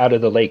got out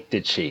of the lake,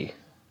 did she?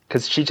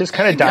 Because she just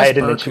kind of died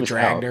and then she was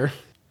dragged out.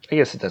 I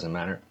guess it doesn't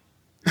matter.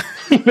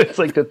 It's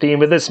like the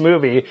theme of this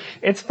movie.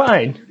 It's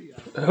fine.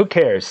 Who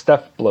cares?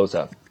 Stuff blows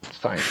up. It's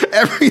fine.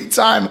 Every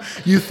time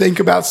you think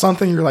about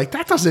something, you're like,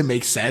 that doesn't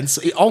make sense.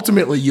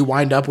 Ultimately, you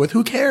wind up with,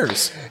 who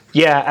cares?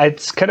 Yeah,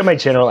 it's kind of my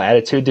general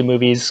attitude to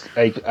movies.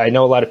 I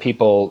know a lot of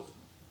people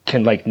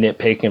can like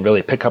nitpick and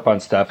really pick up on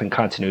stuff and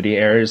continuity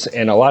errors.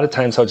 And a lot of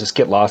times I'll just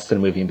get lost in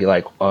a movie and be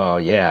like, oh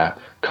yeah,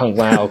 Kung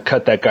Lao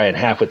cut that guy in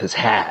half with his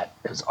hat.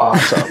 It was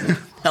awesome.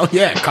 Hell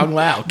yeah, Kung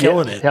Lao,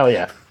 killing it. Hell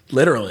yeah.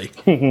 Literally.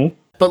 Mm-hmm.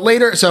 But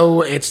later,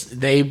 so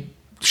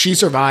she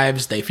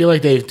survives. They feel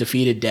like they've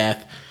defeated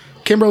death.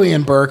 Kimberly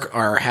and Burke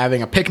are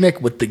having a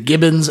picnic with the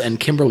Gibbons and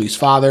Kimberly's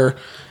father.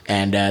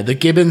 And the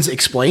Gibbons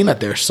explain that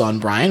their son,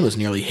 Brian, was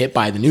nearly hit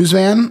by the news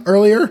van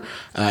earlier,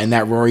 and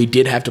that Rory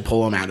did have to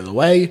pull him out of the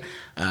way.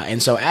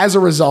 And so as a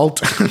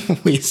result,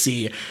 we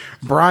see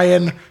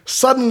Brian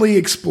suddenly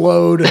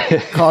explode,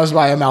 caused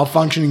by a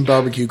malfunctioning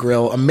barbecue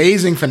grill.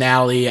 Amazing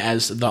finale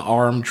as the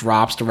arm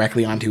drops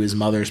directly onto his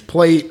mother's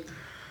plate.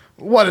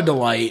 What a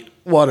delight.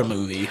 What a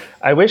movie.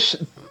 I wish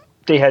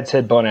they had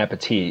said Bon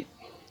Appetit.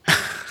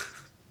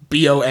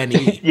 Bone.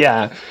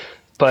 Yeah,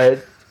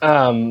 but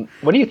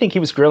what do you think he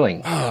was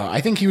grilling? I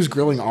think he was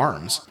grilling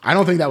arms. I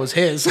don't think that was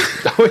his.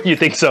 You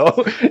think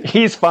so?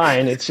 He's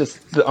fine. It's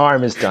just the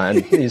arm is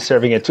done. He's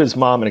serving it to his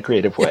mom in a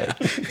creative way.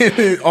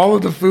 Yeah. All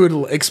of the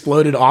food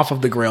exploded off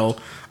of the grill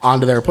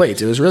onto their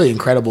plates. It was really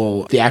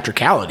incredible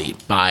theatricality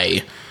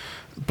by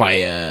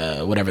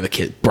whatever the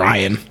kid,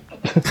 Brian.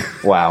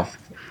 Wow.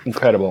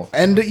 Incredible.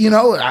 And,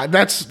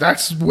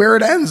 that's where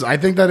it ends. I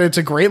think that it's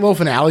a great little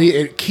finale.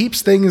 It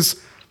keeps things...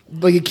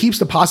 Like, it keeps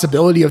the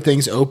possibility of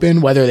things open,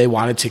 whether they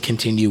wanted to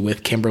continue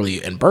with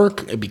Kimberly and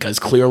Burke, because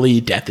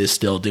clearly death is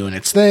still doing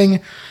its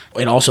thing.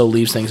 It also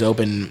leaves things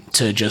open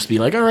to just be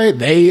like, all right,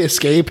 they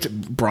escaped.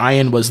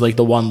 Brian was like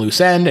the one loose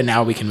end, and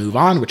now we can move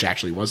on, which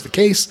actually was the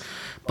case.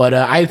 But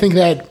I think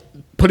that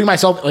putting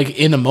myself like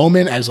in the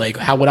moment as like,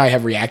 how would I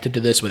have reacted to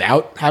this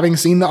without having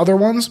seen the other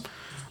ones?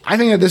 I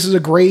think that this is a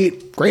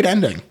great, great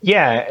ending.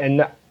 Yeah,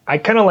 and I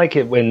kind of like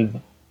it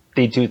when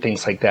they do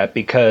things like that,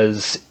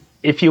 because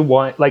if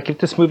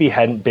this movie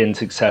hadn't been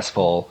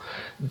successful,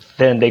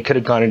 then they could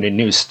have gone in a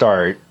new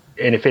start.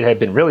 And if it had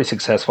been really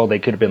successful, they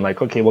could have been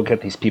like, okay, we'll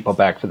get these people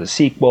back for the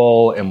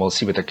sequel and we'll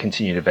see what their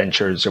continued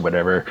adventures or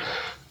whatever.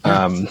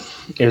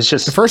 It was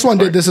just... The first one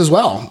did this as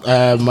well,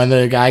 when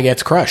the guy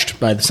gets crushed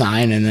by the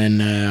sign, and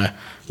then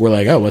we're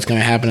like, oh, what's going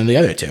to happen to the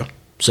other two?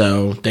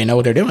 So they know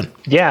what they're doing.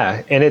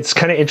 Yeah, and it's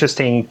kind of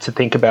interesting to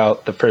think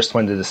about the first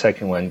one to the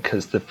second one,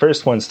 because the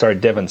first one starred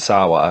Devon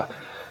Sawa.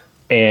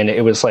 And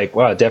it was like,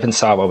 wow, Devon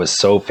Sawa was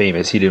so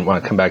famous, he didn't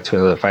want to come back to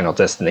another Final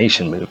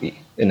Destination movie.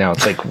 And now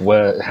it's like,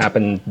 what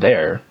happened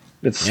there?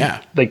 It's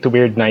like the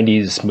weird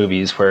 90s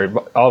movies where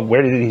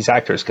did these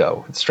actors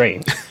go? It's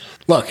strange.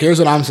 Look, here's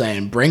what I'm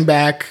saying. Bring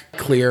back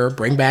Clear,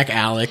 bring back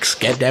Alex,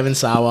 get Devon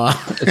Sawa.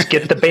 Let's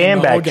get the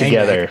band back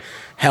together. Back.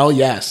 Hell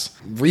yes.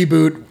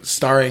 Reboot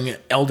starring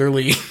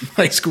elderly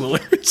high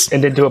schoolers.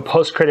 And then do a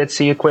post-credit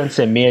sequence,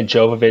 and Mia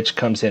Jovovich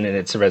comes in, and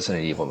it's a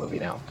Resident Evil movie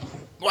now.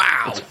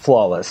 Wow. It's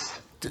flawless.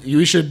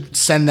 We should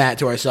send that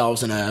to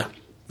ourselves in a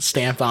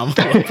stamped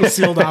envelope, a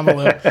sealed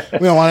envelope. We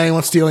don't want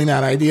anyone stealing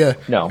that idea.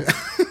 No.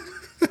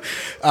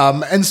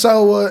 And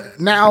so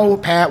now,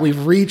 Pat,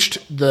 we've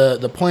reached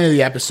the point of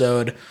the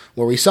episode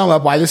where we sum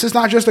up why this is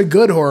not just a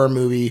good horror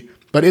movie,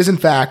 but is in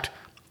fact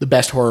the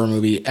best horror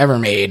movie ever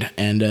made.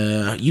 And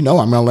I'm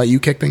going to let you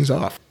kick things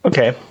off.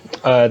 Okay.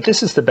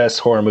 This is the best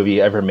horror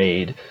movie ever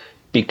made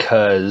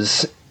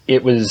because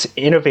it was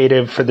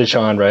innovative for the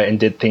genre and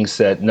did things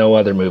that no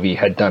other movie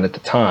had done at the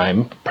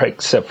time,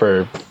 except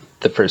for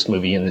the first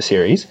movie in the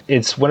series.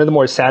 It's one of the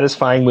more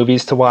satisfying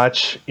movies to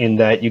watch in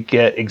that you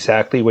get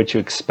exactly what you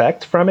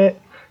expect from it,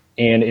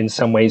 and in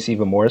some ways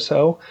even more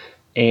so.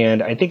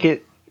 And I think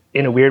it,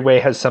 in a weird way,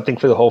 has something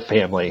for the whole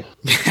family.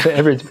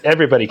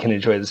 Everybody can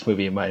enjoy this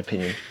movie, in my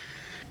opinion.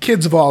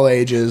 Kids of all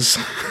ages.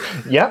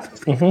 Yep.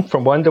 Mm-hmm.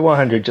 From 1 to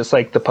 100, just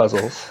like the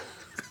puzzles.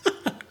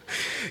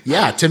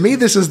 Yeah, to me,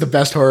 this is the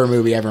best horror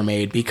movie ever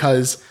made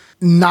because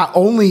not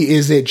only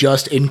is it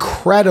just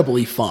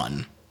incredibly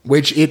fun,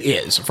 which it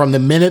is, from the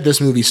minute this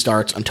movie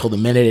starts until the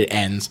minute it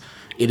ends,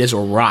 it is a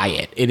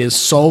riot. It is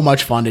so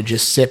much fun to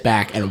just sit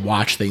back and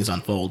watch things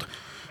unfold.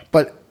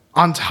 But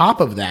on top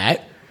of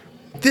that,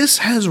 this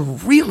has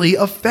really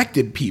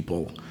affected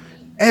people.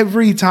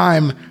 Every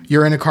time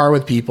you're in a car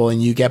with people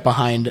and you get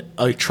behind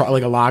a truck,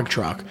 like a log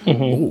truck,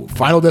 ooh,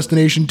 Final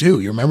Destination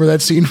 2. You remember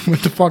that scene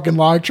with the fucking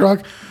log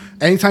truck?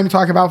 Anytime you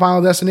talk about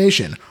Final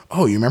Destination,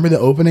 oh, you remember the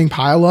opening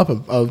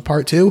pileup of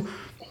part 2?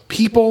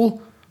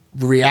 People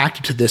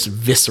react to this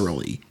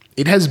viscerally.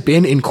 It has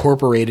been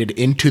incorporated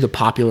into the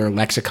popular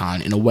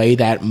lexicon in a way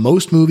that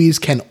most movies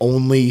can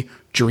only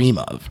dream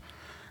of.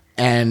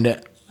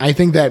 And I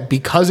think that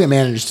because it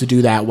manages to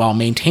do that while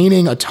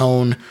maintaining a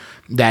tone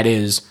that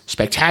is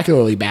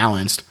spectacularly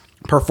balanced,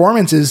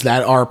 performances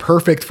that are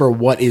perfect for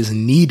what is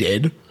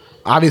needed.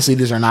 Obviously,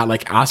 these are not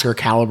like Oscar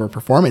caliber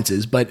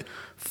performances, but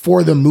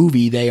for the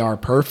movie, they are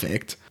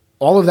perfect.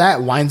 All of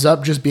that winds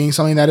up just being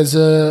something that is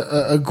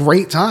a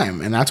great time.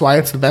 And that's why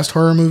it's the best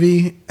horror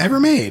movie ever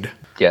made.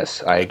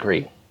 Yes, I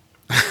agree.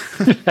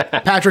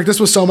 Patrick, this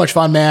was so much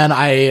fun, man.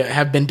 I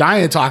have been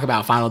dying to talk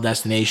about Final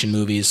Destination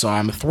movies, so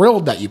I'm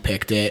thrilled that you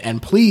picked it.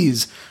 And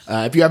please,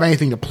 if you have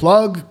anything to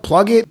plug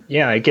it.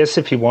 Yeah, I guess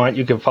if you want,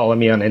 you can follow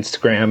me on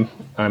Instagram.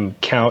 I'm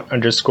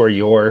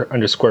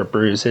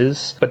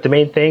count_your_bruises. But the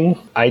main thing,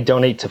 I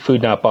donate to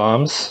Food Not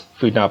Bombs.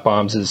 Food Not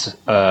Bombs is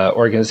an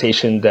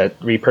organization that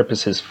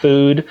repurposes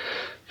food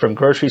from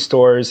grocery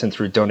stores and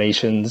through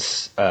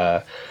donations.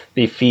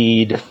 They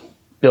feed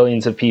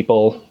billions of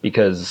people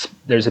because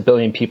there's a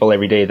billion people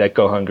every day that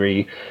go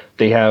hungry.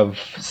 They have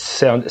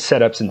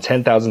setups in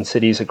 10,000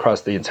 cities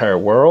across the entire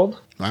world.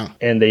 Wow.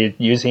 And they're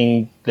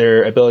using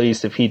their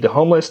abilities to feed the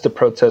homeless, to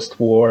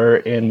protest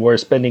war and war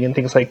spending and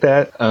things like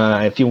that.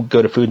 If you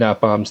go to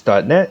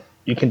foodnotbombs.net,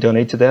 you can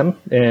donate to them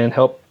and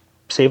help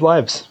save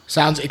lives.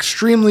 Sounds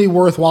extremely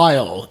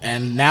worthwhile.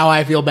 And now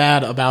I feel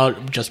bad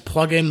about just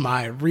plugging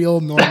my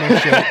real normal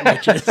shit,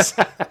 which is...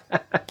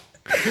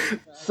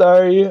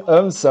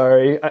 I'm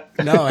sorry.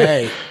 No,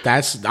 hey,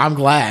 I'm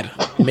glad.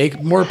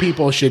 More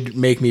people should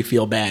make me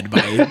feel bad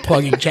by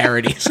plugging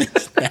charities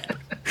instead.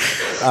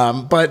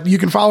 But you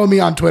can follow me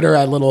on Twitter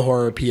at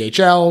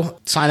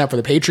LittleHorrorPHL. Sign up for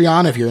the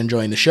Patreon if you're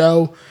enjoying the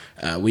show.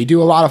 We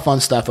do a lot of fun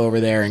stuff over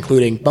there,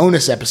 including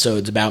bonus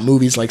episodes about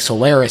movies like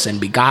Solaris and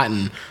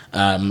Begotten,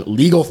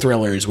 legal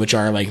thrillers, which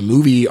are like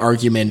movie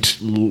argument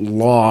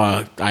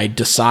law. I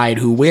decide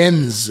who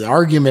wins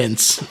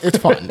arguments. It's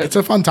fun. It's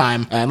a fun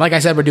time. And like I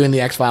said, we're doing the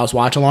X-Files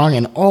watch along,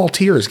 and all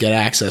tiers get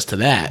access to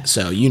that.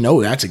 So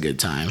that's a good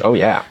time. Oh,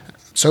 yeah.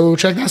 So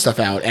check that stuff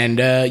out. And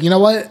you know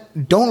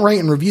what? Don't rate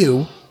and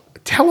review.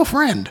 Tell a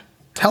friend.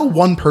 Tell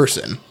one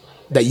person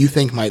that you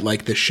think might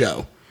like this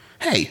show.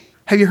 Hey,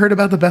 have you heard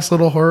about the best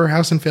little horror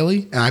house in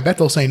Philly? And I bet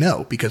they'll say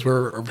no, because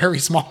we're a very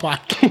small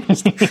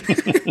podcast.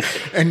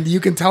 And you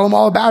can tell them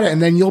all about it, and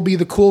then you'll be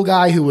the cool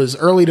guy who was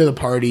early to the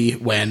party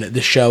when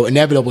the show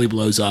inevitably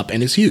blows up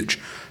and is huge.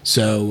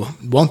 So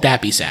won't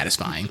that be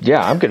satisfying?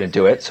 Yeah, I'm going to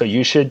do it, so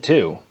you should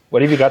too.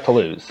 What have you got to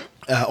lose?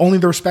 Only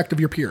the respect of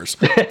your peers.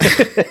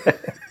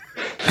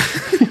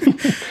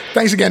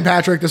 Thanks again,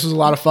 Patrick. This was a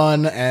lot of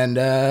fun, and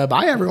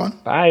bye, everyone.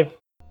 Bye.